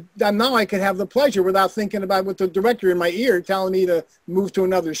now I could have the pleasure without thinking about what the director in my ear telling me to move to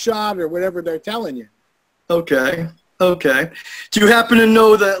another shot or whatever they're telling you. Okay. Okay. Do you happen to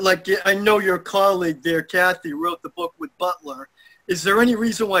know that, like, I know your colleague there, Cathy, wrote the book with Butler. Is there any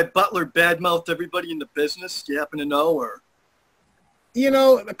reason why Butler badmouthed everybody in the business? Do you happen to know? Or, you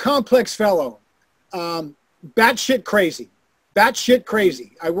know, a complex fellow, batshit crazy.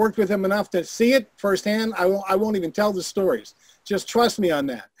 I worked with him enough to see it firsthand. I won't even tell the stories. Just trust me on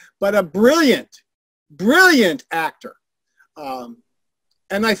that. But a brilliant actor. And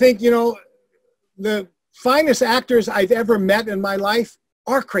I think, you know, the finest actors I've ever met in my life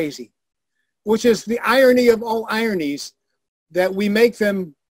are crazy, which is the irony of all ironies, that we make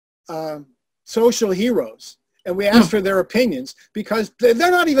them social heroes and we ask for their opinions because they're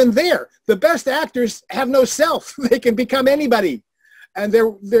not even there. The best actors have no self. They can become anybody, and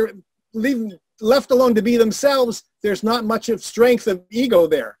they're left alone to be themselves. There's not much of strength of ego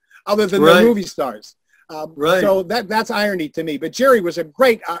there other than the movie stars. So that's irony to me. But Jerry was a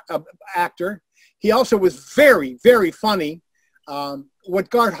great actor. He also was very, very funny. What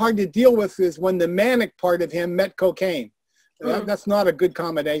got hard to deal with is when the manic part of him met cocaine. That's not a good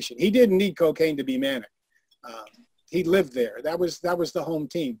combination. He didn't need cocaine to be manic. He lived there. That was the home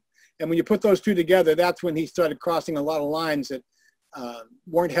team. And when you put those two together, that's when he started crossing a lot of lines that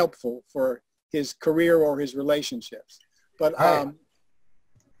weren't helpful for his career or his relationships. But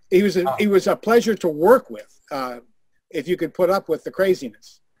he was a pleasure to work with if you could put up with the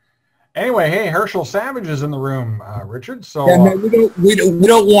craziness. Anyway, hey, Herschel Savage is in the room, Richard. So we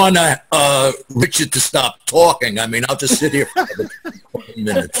don't want Richard to stop talking. I mean, I'll just sit here for 20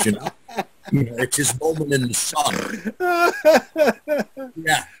 minutes, you know. It's his moment in the sun.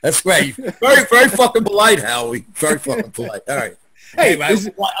 Yeah, that's great. Very, very fucking polite, Howie. Very fucking polite. All right. Hey, anyway,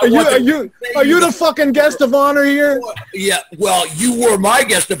 are you the fucking guest of honor here? Yeah, well, you were my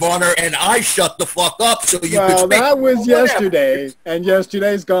guest of honor, and I shut the fuck up so you could speak. That was yesterday, and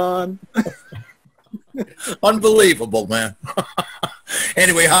yesterday's gone. Unbelievable, man.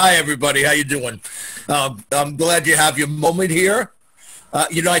 Anyway, hi, everybody. How you doing? I'm glad you have your moment here.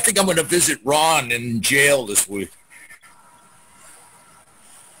 You know, I think I'm going to visit Ron in jail this week.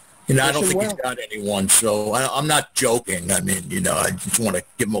 You know, I don't think he's got anyone, so I'm not joking. I mean, you know, I just want to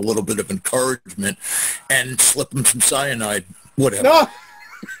give him a little bit of encouragement and slip him some cyanide, whatever. No.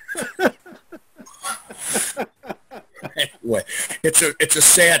 Anyway, it's a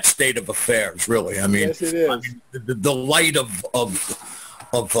sad state of affairs, really. I mean, yes, it is. I mean, the light of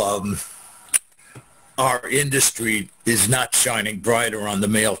our industry is not shining brighter on the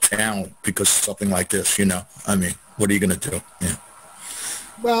male talent because of something like this, you know. I mean, what are you going to do? Yeah.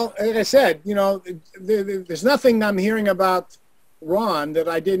 Well, like I said, you know, there's nothing I'm hearing about Ron that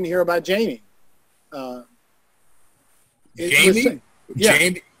I didn't hear about Jamie. Jamie? Yeah.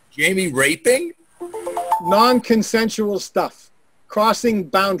 Jamie raping? Non-consensual stuff, crossing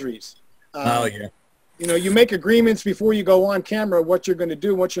boundaries. Oh, yeah. You know, you make agreements before you go on camera what you're going to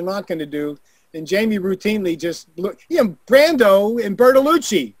do, what you're not going to do. And Jamie routinely just look. You know, Brando and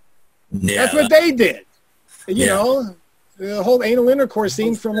Bertolucci. Yeah. That's what they did. You know, the whole anal intercourse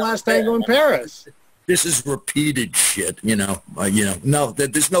scene from Last Tango in Paris. This is repeated shit, No,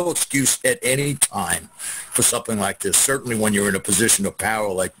 there's no excuse at any time for something like this. Certainly when you're in a position of power,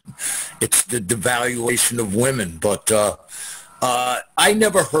 like it's the devaluation of women. But I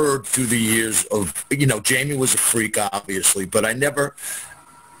never heard through the years of, Jamie was a freak, obviously, but I never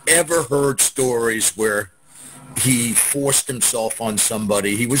ever heard stories where he forced himself on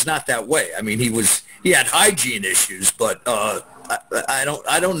somebody. He was not that way. I mean, he had hygiene issues, but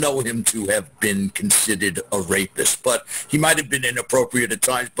I don't know him to have been considered a rapist, but he might have been inappropriate at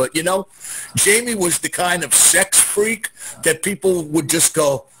times. But Jamie was the kind of sex freak that people would just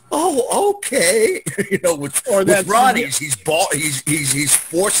go, "Oh, okay." With Ronnie, he's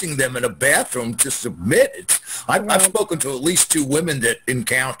forcing them in a bathroom to submit. I've spoken to at least 2 women that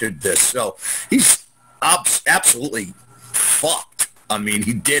encountered this, so he's absolutely fucked. I mean,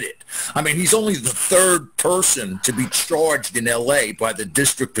 he did it. I mean, he's only the 3rd person to be charged in L.A. by the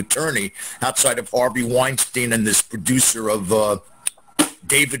district attorney outside of Harvey Weinstein and this producer of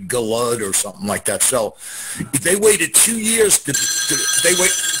David Gillard or something like that. So they waited 2 years they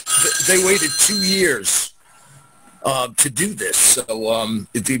waited 2 years to do this. So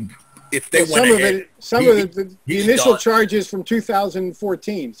if they went ahead, some of the initial charges from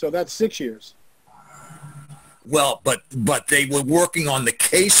 2014. So that's 6 years. Well, but they were working on the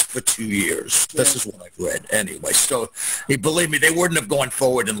case for 2 years. Yeah. This is what I've read anyway. So, believe me, they wouldn't have gone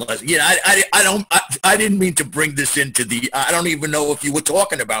forward unless. I didn't mean to bring this into the. I don't even know if you were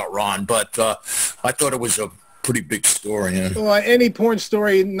talking about Ron, but I thought it was a pretty big story. Yeah. Well, any porn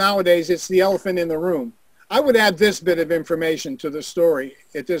story nowadays, it's the elephant in the room. I would add this bit of information to the story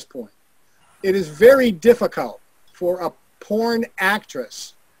at this point. It is very difficult for a porn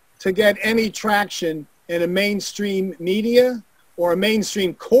actress to get any traction in a mainstream media or a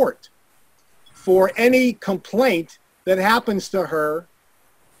mainstream court for any complaint that happens to her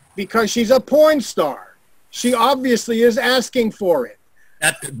because she's a porn star. She obviously is asking for it.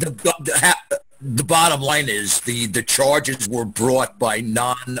 The bottom line is the charges were brought by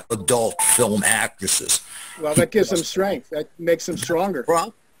non-adult film actresses. Well, that gives them strength. That makes them stronger.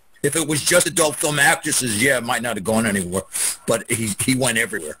 If it was just adult film actresses, it might not have gone anywhere. But he went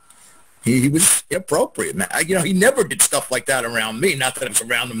everywhere. He was inappropriate, man. He never did stuff like that around me. Not that I was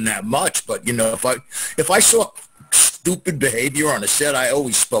around him that much, but if I saw stupid behavior on a set, I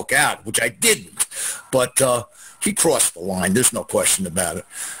always spoke out, which I didn't. But he crossed the line. There's no question about it.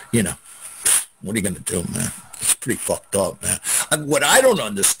 What are you going to do, man? It's pretty fucked up, man. What I don't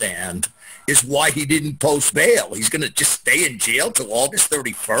understand is why he didn't post bail. He's going to just stay in jail till August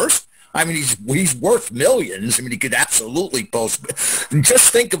 31st. I mean, he's worth millions. I mean, he could absolutely post. Just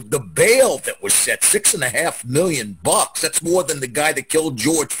think of the bail that was set, $6.5 million. That's more than the guy that killed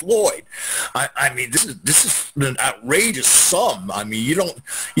George Floyd. I mean, this is an outrageous sum. I mean, you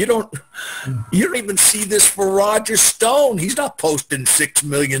don't even see this for Roger Stone. He's not posting $6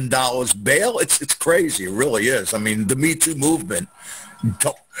 million bail. It's crazy. It really is. I mean, the Me Too movement.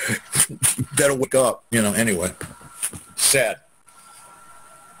 Better wake up. Anyway, sad.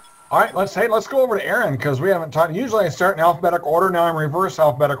 All right, let's go over to Aaron because we haven't talked. Usually I start in alphabetical order. Now I'm reverse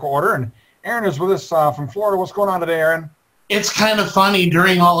alphabetical order. And Aaron is with us from Florida. What's going on today, Aaron? It's kind of funny.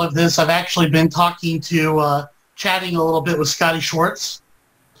 During all of this, I've actually been chatting a little bit with Scotty Schwartz.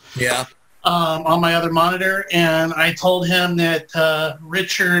 Yeah. On my other monitor, and I told him that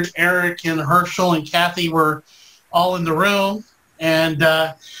Richard, Eric, and Herschel and Cathy were all in the room, and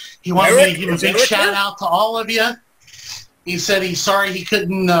he wanted me to give a big shout out to all of you. He said he's sorry he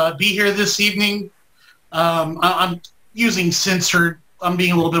couldn't be here this evening. I'm using censored. I'm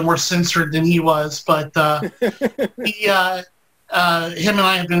being a little bit more censored than he was, but him and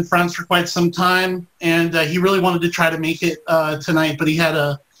I have been friends for quite some time, and he really wanted to try to make it tonight, but he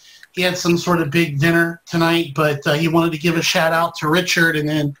had some sort of big dinner tonight, but he wanted to give a shout out to Richard, and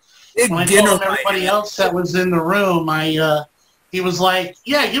then when I told everybody else that was in the room, he was like,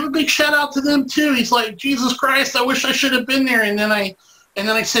 yeah, give a big shout out to them too. He's like, Jesus Christ, I wish I should have been there. And then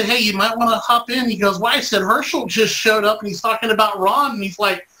I said, hey, you might want to hop in. He goes, why? I said, Herschel just showed up and he's talking about Ron. And he's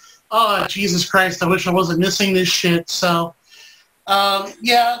like, oh, Jesus Christ, I wish I wasn't missing this shit. So,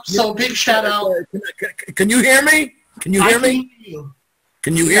 so big shout out. Can you hear me? Can you hear me?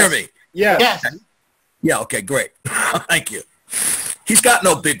 Can you hear me? Yeah. Yes. Yeah, okay, great. Thank you. He's got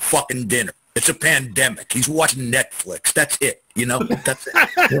no big fucking dinner. It's a pandemic. He's watching Netflix. That's it. That's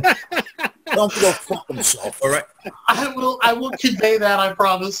it. Don't go fuck himself, all right? I will convey that, I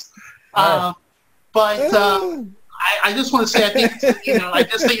promise. But I just want to say, I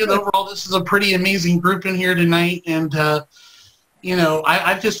think overall this is a pretty amazing group in here tonight. And,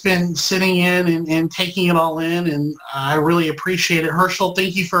 I've just been sitting in and taking it all in, and I really appreciate it. Herschel,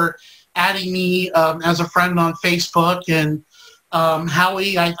 thank you for adding me as a friend on Facebook. And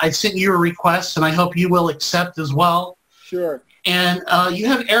Howie, I sent you a request, and I hope you will accept as well. Sure. And you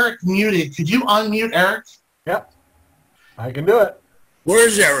have Eric muted. Could you unmute Eric? Yep, I can do it.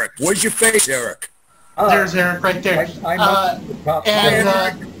 Where's Eric? Where's your face, Eric? There's Eric right there. How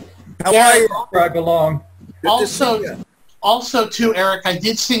are you? Where I belong. Also, too, Eric, I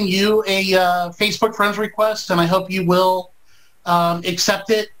did send you a Facebook friends request, and I hope you will accept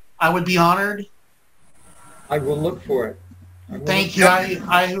it. I would be honored. I will look for it. Thank you.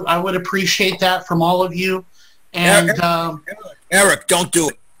 I would appreciate that from all of you. And Eric, don't do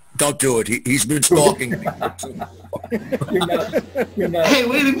it. Don't do it. He's been stalking me. You're not. Hey,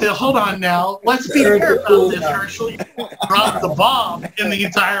 wait a minute. Hold on now. Let's be fair about this, Herschel. You dropped the bomb in the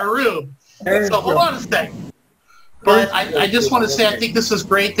entire room. So hold on a second. But I just want to say I think this is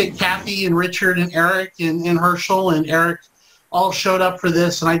great that Cathy and Richard and Eric and Herschel and Eric all showed up for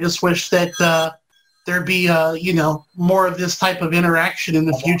this. And I just wish that there'd be, you know, more of this type of interaction in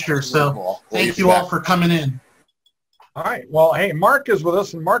the future. So thank you all for coming in. All right. Well, hey, Mark is with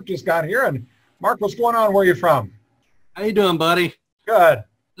us, and Mark just got here. And Mark, what's going on? Where are you from? How you doing, buddy? Good.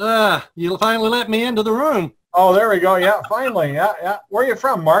 You finally let me into the room. Oh, there we go. Yeah, finally. Yeah. Where are you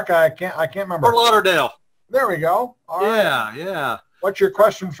from, Mark? I can't remember. Fort Lauderdale. There we go. All right. Yeah. What's your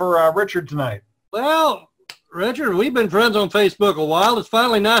question for Richard tonight? Well, Richard, we've been friends on Facebook a while. It's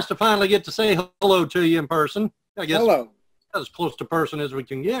finally nice to finally get to say hello to you in person. I guess Hello. as close to person as we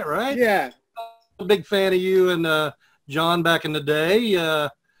can get, right? Yeah. I'm a big fan of you and John back in the day.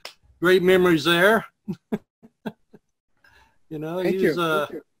 Great memories there. You know, Thank you.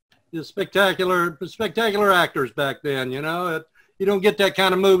 he's spectacular actors back then. You know, you don't get that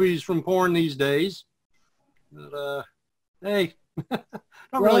kind of movies from porn these days. But hey, don't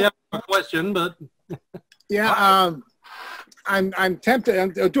really have a question, but yeah, I'm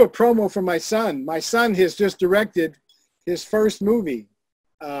tempted. I'll do a promo for my son. My son has just directed his first movie.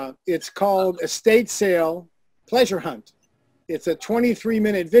 It's called Estate Sale Pleasure Hunt. It's a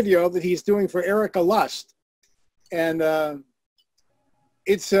 23-minute video that he's doing for Erica Lust, and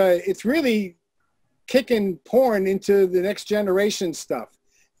it's really kicking porn into the next generation stuff.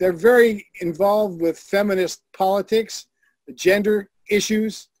 They're very involved with feminist politics, gender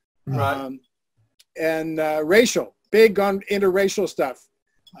issues, right. And racial, big on interracial stuff.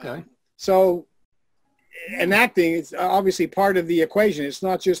 Okay. So enacting is obviously part of the equation. It's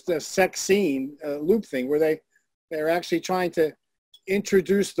not just a sex scene loop thing where they're actually trying to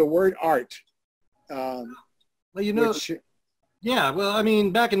introduce the word art. Well, you know, yeah. Well, I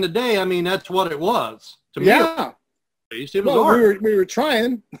mean, back in the day, I mean, that's what it was to me. Yeah. It was art. We were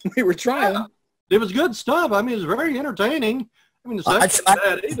trying. We were trying. Yeah. It was good stuff. I mean, it was very entertaining. I mean, the sex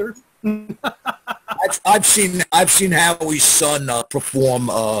wasn't bad either. I've seen Howie's son perform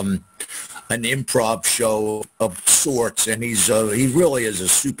an improv show of sorts, and he really is a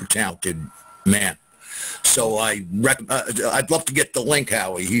super talented man. So I'd love to get the link,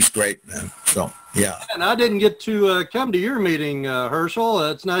 Howie. He's great, man. So yeah. And I didn't get to come to your meeting, Herschel.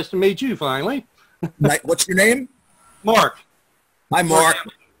 It's nice to meet you finally. What's your name? Mark. Hi, Mark.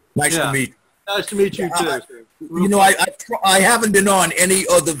 Nice to meet you. Nice to meet you too. You know, I haven't been on any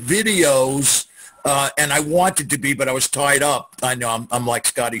other videos, and I wanted to be, but I was tied up. I know I'm like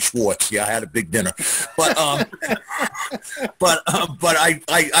Scotty Schwartz. Yeah, I had a big dinner, but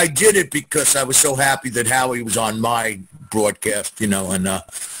I did it because I was so happy that Howie was on my broadcast. You know, and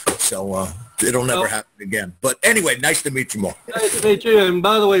so it'll never happen again. But anyway, nice to meet you, Mark. Nice to meet you. And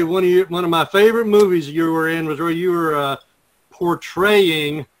by the way, one of my favorite movies you were in was where you were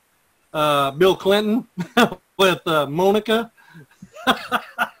portraying Bill Clinton with Monica.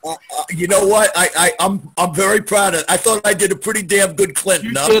 You know what? I'm very proud of it. I thought I did a pretty damn good Clinton.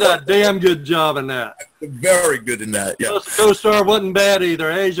 You did a damn good job in that. Very good in that. Yeah. The co-star wasn't bad either.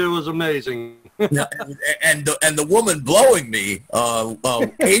 Asia was amazing. Yeah, and the woman blowing me,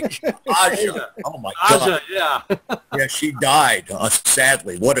 Asia. Oh my God. Asia, yeah. Yeah, she died.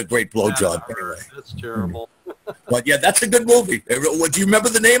 Sadly, what a great blowjob. Anyway, that's terrible. But yeah, that's a good movie. Do you remember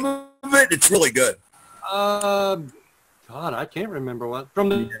the name of it? It's really good. God, I can't remember what. From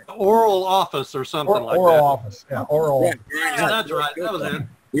the Oral Office or something like that. Oral Office, yeah. Oral. Yeah, that's right. That was it.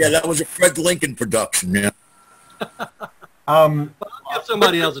 Yeah, that was a Fred Lincoln production. Yeah. I'll give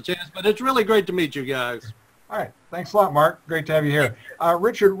somebody else a chance, but it's really great to meet you guys. All right. Thanks a lot, Mark. Great to have you here.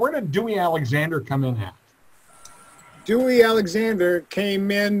 Richard, where did Dewey Alexander come in at? Dewey Alexander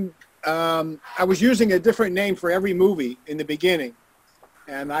came in, I was using a different name for every movie in the beginning.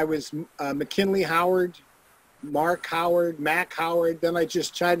 And I was McKinley Howard, Mark Howard, Mac Howard. Then I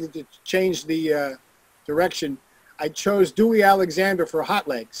just tried to change the direction. I chose Dewey Alexander for Hot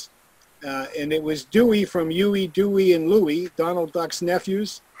Legs. And it was Dewey from Huey, Dewey, and Louie, Donald Duck's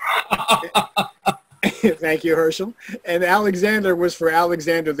nephews. Thank you, Herschel. And Alexander was for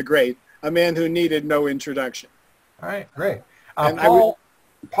Alexander the Great, a man who needed no introduction. All right, great.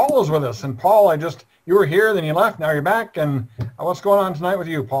 Paul is with us. And Paul, you were here, then you left, now you're back. And what's going on tonight with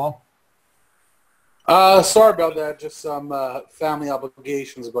you, Paul? Sorry about that, just some family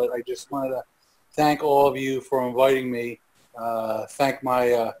obligations, but I just wanted to thank all of you for inviting me. Thank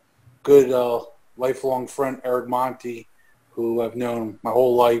my good lifelong friend, Eric Monti, who I've known my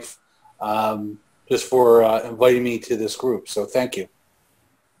whole life, just for inviting me to this group. So thank you.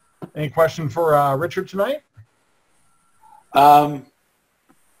 Any question for Richard tonight? I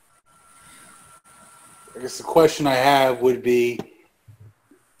guess the question I have would be,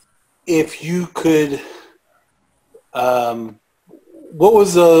 if you could, what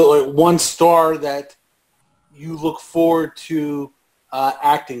was the one star that you look forward to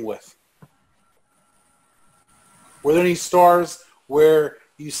acting with? Were there any stars where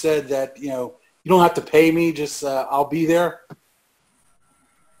you said that, you know, you don't have to pay me, just I'll be there?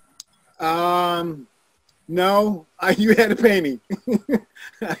 No, you had to pay me.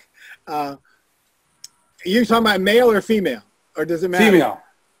 You talking about male or female, or does it matter?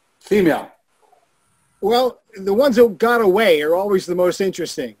 Female. Well, the ones that got away are always the most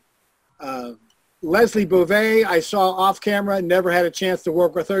interesting. Leslie Beauvais, I saw off camera, never had a chance to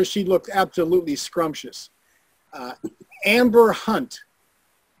work with her. She looked absolutely scrumptious. Amber Hunt.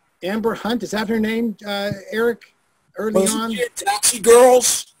 Amber Hunt, is that her name, Eric? Early on? Taxi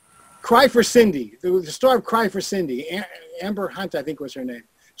Girls? Cry for Cindy. The star of Cry for Cindy. Amber Hunt, I think was her name.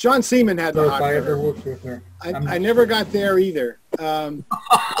 John Seaman had the hot I for ever her. worked with her. I never got there either.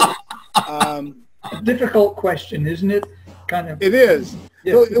 Difficult question, isn't it? Kind of. It is.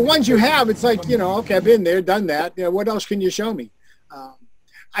 Yes. The ones you have, it's like, you know, okay, I've been there, done that. You know, what else can you show me?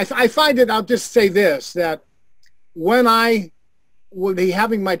 I find it, I'll just say this, that when I would be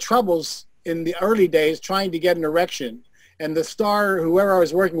having my troubles in the early days trying to get an erection, and the star, whoever I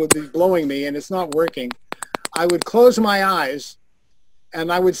was working with, was blowing me and it's not working, I would close my eyes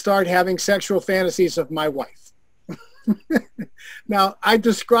and I would start having sexual fantasies of my wife. Now, I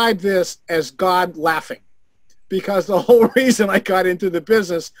describe this as God laughing, because the whole reason I got into the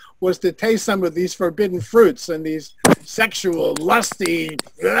business was to taste some of these forbidden fruits and these sexual, lusty,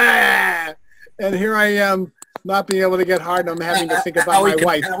 and here I am not being able to get hard, and I'm having to think about my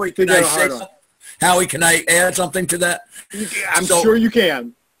wife to get hard on. Howie, can I add something to that? I'm sure you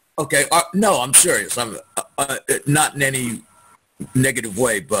can. Okay, no, I'm serious. I'm not in any negative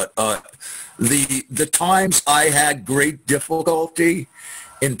way, but the times I had great difficulty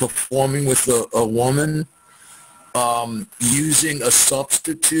in performing with a woman, using a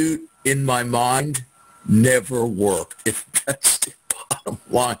substitute in my mind never worked. If that's the bottom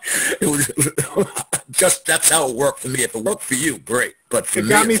line, it was just, that's how it worked for me. If it worked for you, great. But for it me,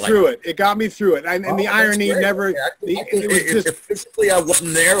 got me through it. It got me through it. And the irony great. never. If physically I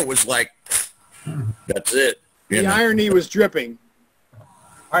wasn't there, it was like, that's it. The irony was dripping.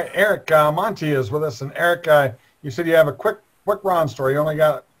 All right, Eric Monti is with us, and Eric, you said you have a quick Ron story. You only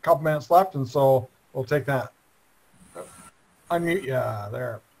got a couple minutes left, and so we'll take that. Unmute you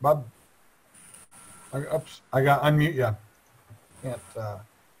there, bud. Oops, I got unmute you. Can't.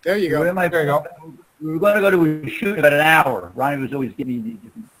 There you go. There you go. We were going to go to a shoot about an hour. Ronnie was always giving me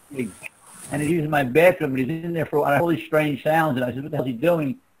different gigs. And he's in my bathroom, and he's in there for a while. I heard all these strange sounds, and I said, what the hell is he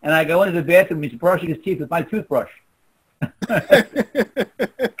doing? And I go into the bathroom, and he's brushing his teeth with my toothbrush. I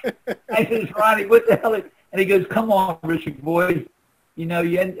said, Ronnie, what the hell? And he goes, come on, Richard, boys. You know,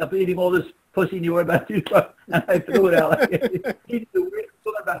 you end up eating all this pussy and you worry about toothbrush. And I threw it out. He's the weird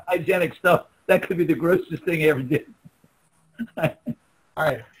talking about hygienic stuff. That could be the grossest thing he ever did. All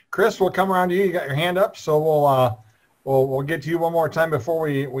right, Chris, we'll come around to you. You got your hand up, so we'll get to you one more time before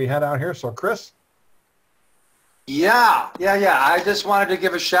we head out here. So, Chris. Yeah. I just wanted to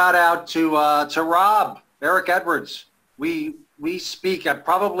give a shout out to Rob, Eric Edwards. We speak at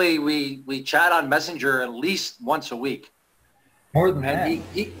we chat on Messenger at least once a week. More than and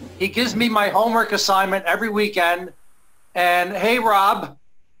that. He gives me my homework assignment every weekend. And hey, Rob.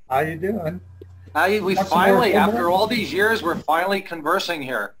 How you doing? We finally, after all these years, we're finally conversing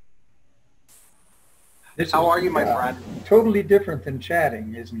here. How are you, my friend? Totally different than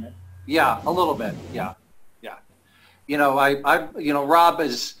chatting, isn't it? Yeah, a little bit. Yeah. You know, Rob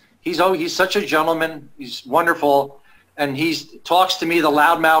he's such a gentleman. He's wonderful, and he talks to me, the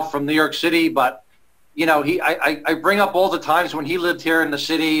loudmouth from New York City. But you know, I bring up all the times when he lived here in the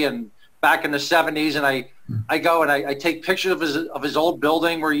city and back in the '70s, and I go and I take pictures of his old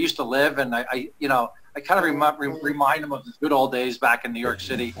building where he used to live, and I I kind of remind him of the good old days back in New York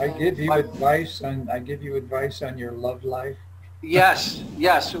City. I give you advice on your love life. Yes,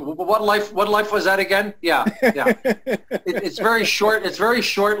 yes. What life was that again? Yeah, yeah. It's very short. It's very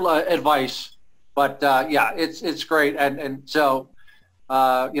short advice, but yeah, it's great. And so,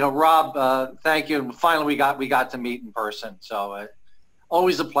 you know, Rob, thank you. And finally, we got to meet in person. So,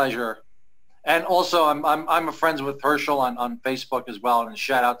 always a pleasure. And also, I'm friends with Herschel on Facebook as well. And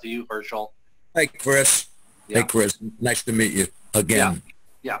shout out to you, Herschel. Hey, Chris. Yeah. Hey, Chris. Nice to meet you again.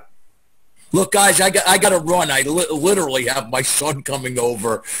 Yeah. Look, guys, I got to run. I literally have my son coming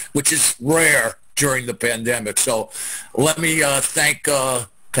over, which is rare during the pandemic. So let me thank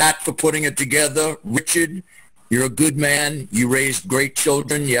Pat for putting it together. Richard, you're a good man. You raised great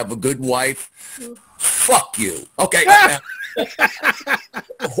children. You have a good wife. Fuck you. Okay.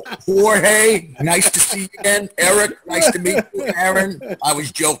 Jorge, nice to see you again. Eric, nice to meet you. Aaron, I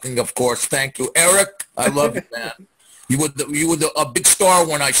was joking, of course. Thank you. Eric, I love you, man. You were a big star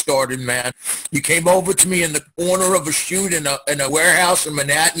when I started, man. You came over to me in the corner of a shoot in a warehouse in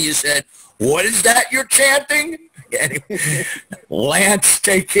Manhattan. You said, "What is that you're chanting?" Anyway, Lance,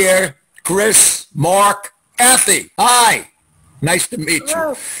 take care. Chris, Mark, Cathy, hi. Nice to meet you.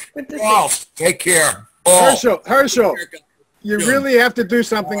 Oh, good to Ralph, take care. Herschel, you really have to do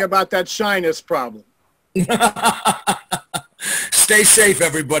something about that shyness problem. Stay safe,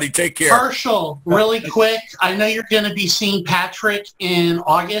 everybody. Take care. Herschel, really quick, I know you're going to be seeing Patrick in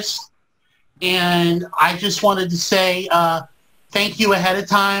August, and I just wanted to say thank you ahead of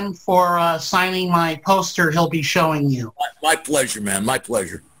time for signing my poster he'll be showing you. My pleasure, man. My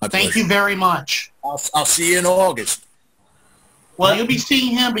pleasure. Thank you very much. I'll see you in August. Well, you'll be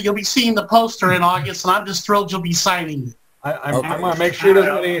seeing him, but you'll be seeing the poster in August, and I'm just thrilled you'll be signing it. I'm going to make sure there's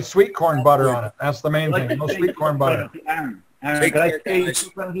any sweet corn butter on it. That's the main thing. No sweet corn butter. Take care.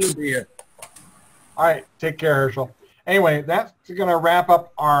 All right. Take care, Herschel. Anyway, that's going to wrap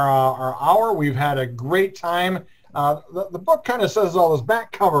up our hour. We've had a great time. The book kind of says it all. This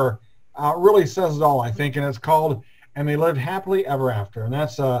back cover really says it all, I think, and it's called "And They Lived Happily Ever After." And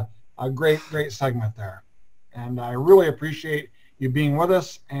that's a great segment there. And I really appreciate you being with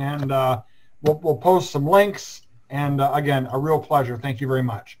us. And we'll post some links. And again, a real pleasure. Thank you very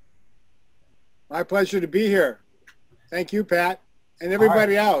much. My pleasure to be here. Thank you, Pat, and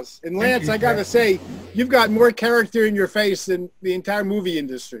everybody else. And Lance, I got to say, you've got more character in your face than the entire movie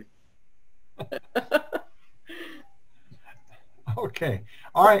industry. Okay.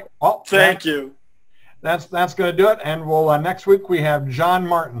 All right. Well, thank you. That's going to do it. And we'll next week we have John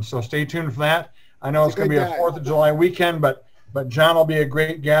Martin. So stay tuned for that. I know it's going to be a 4th of July weekend, but John will be a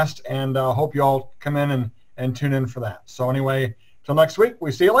great guest, and hope you all come in and tune in for that. So anyway, till next week,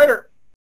 we see you later.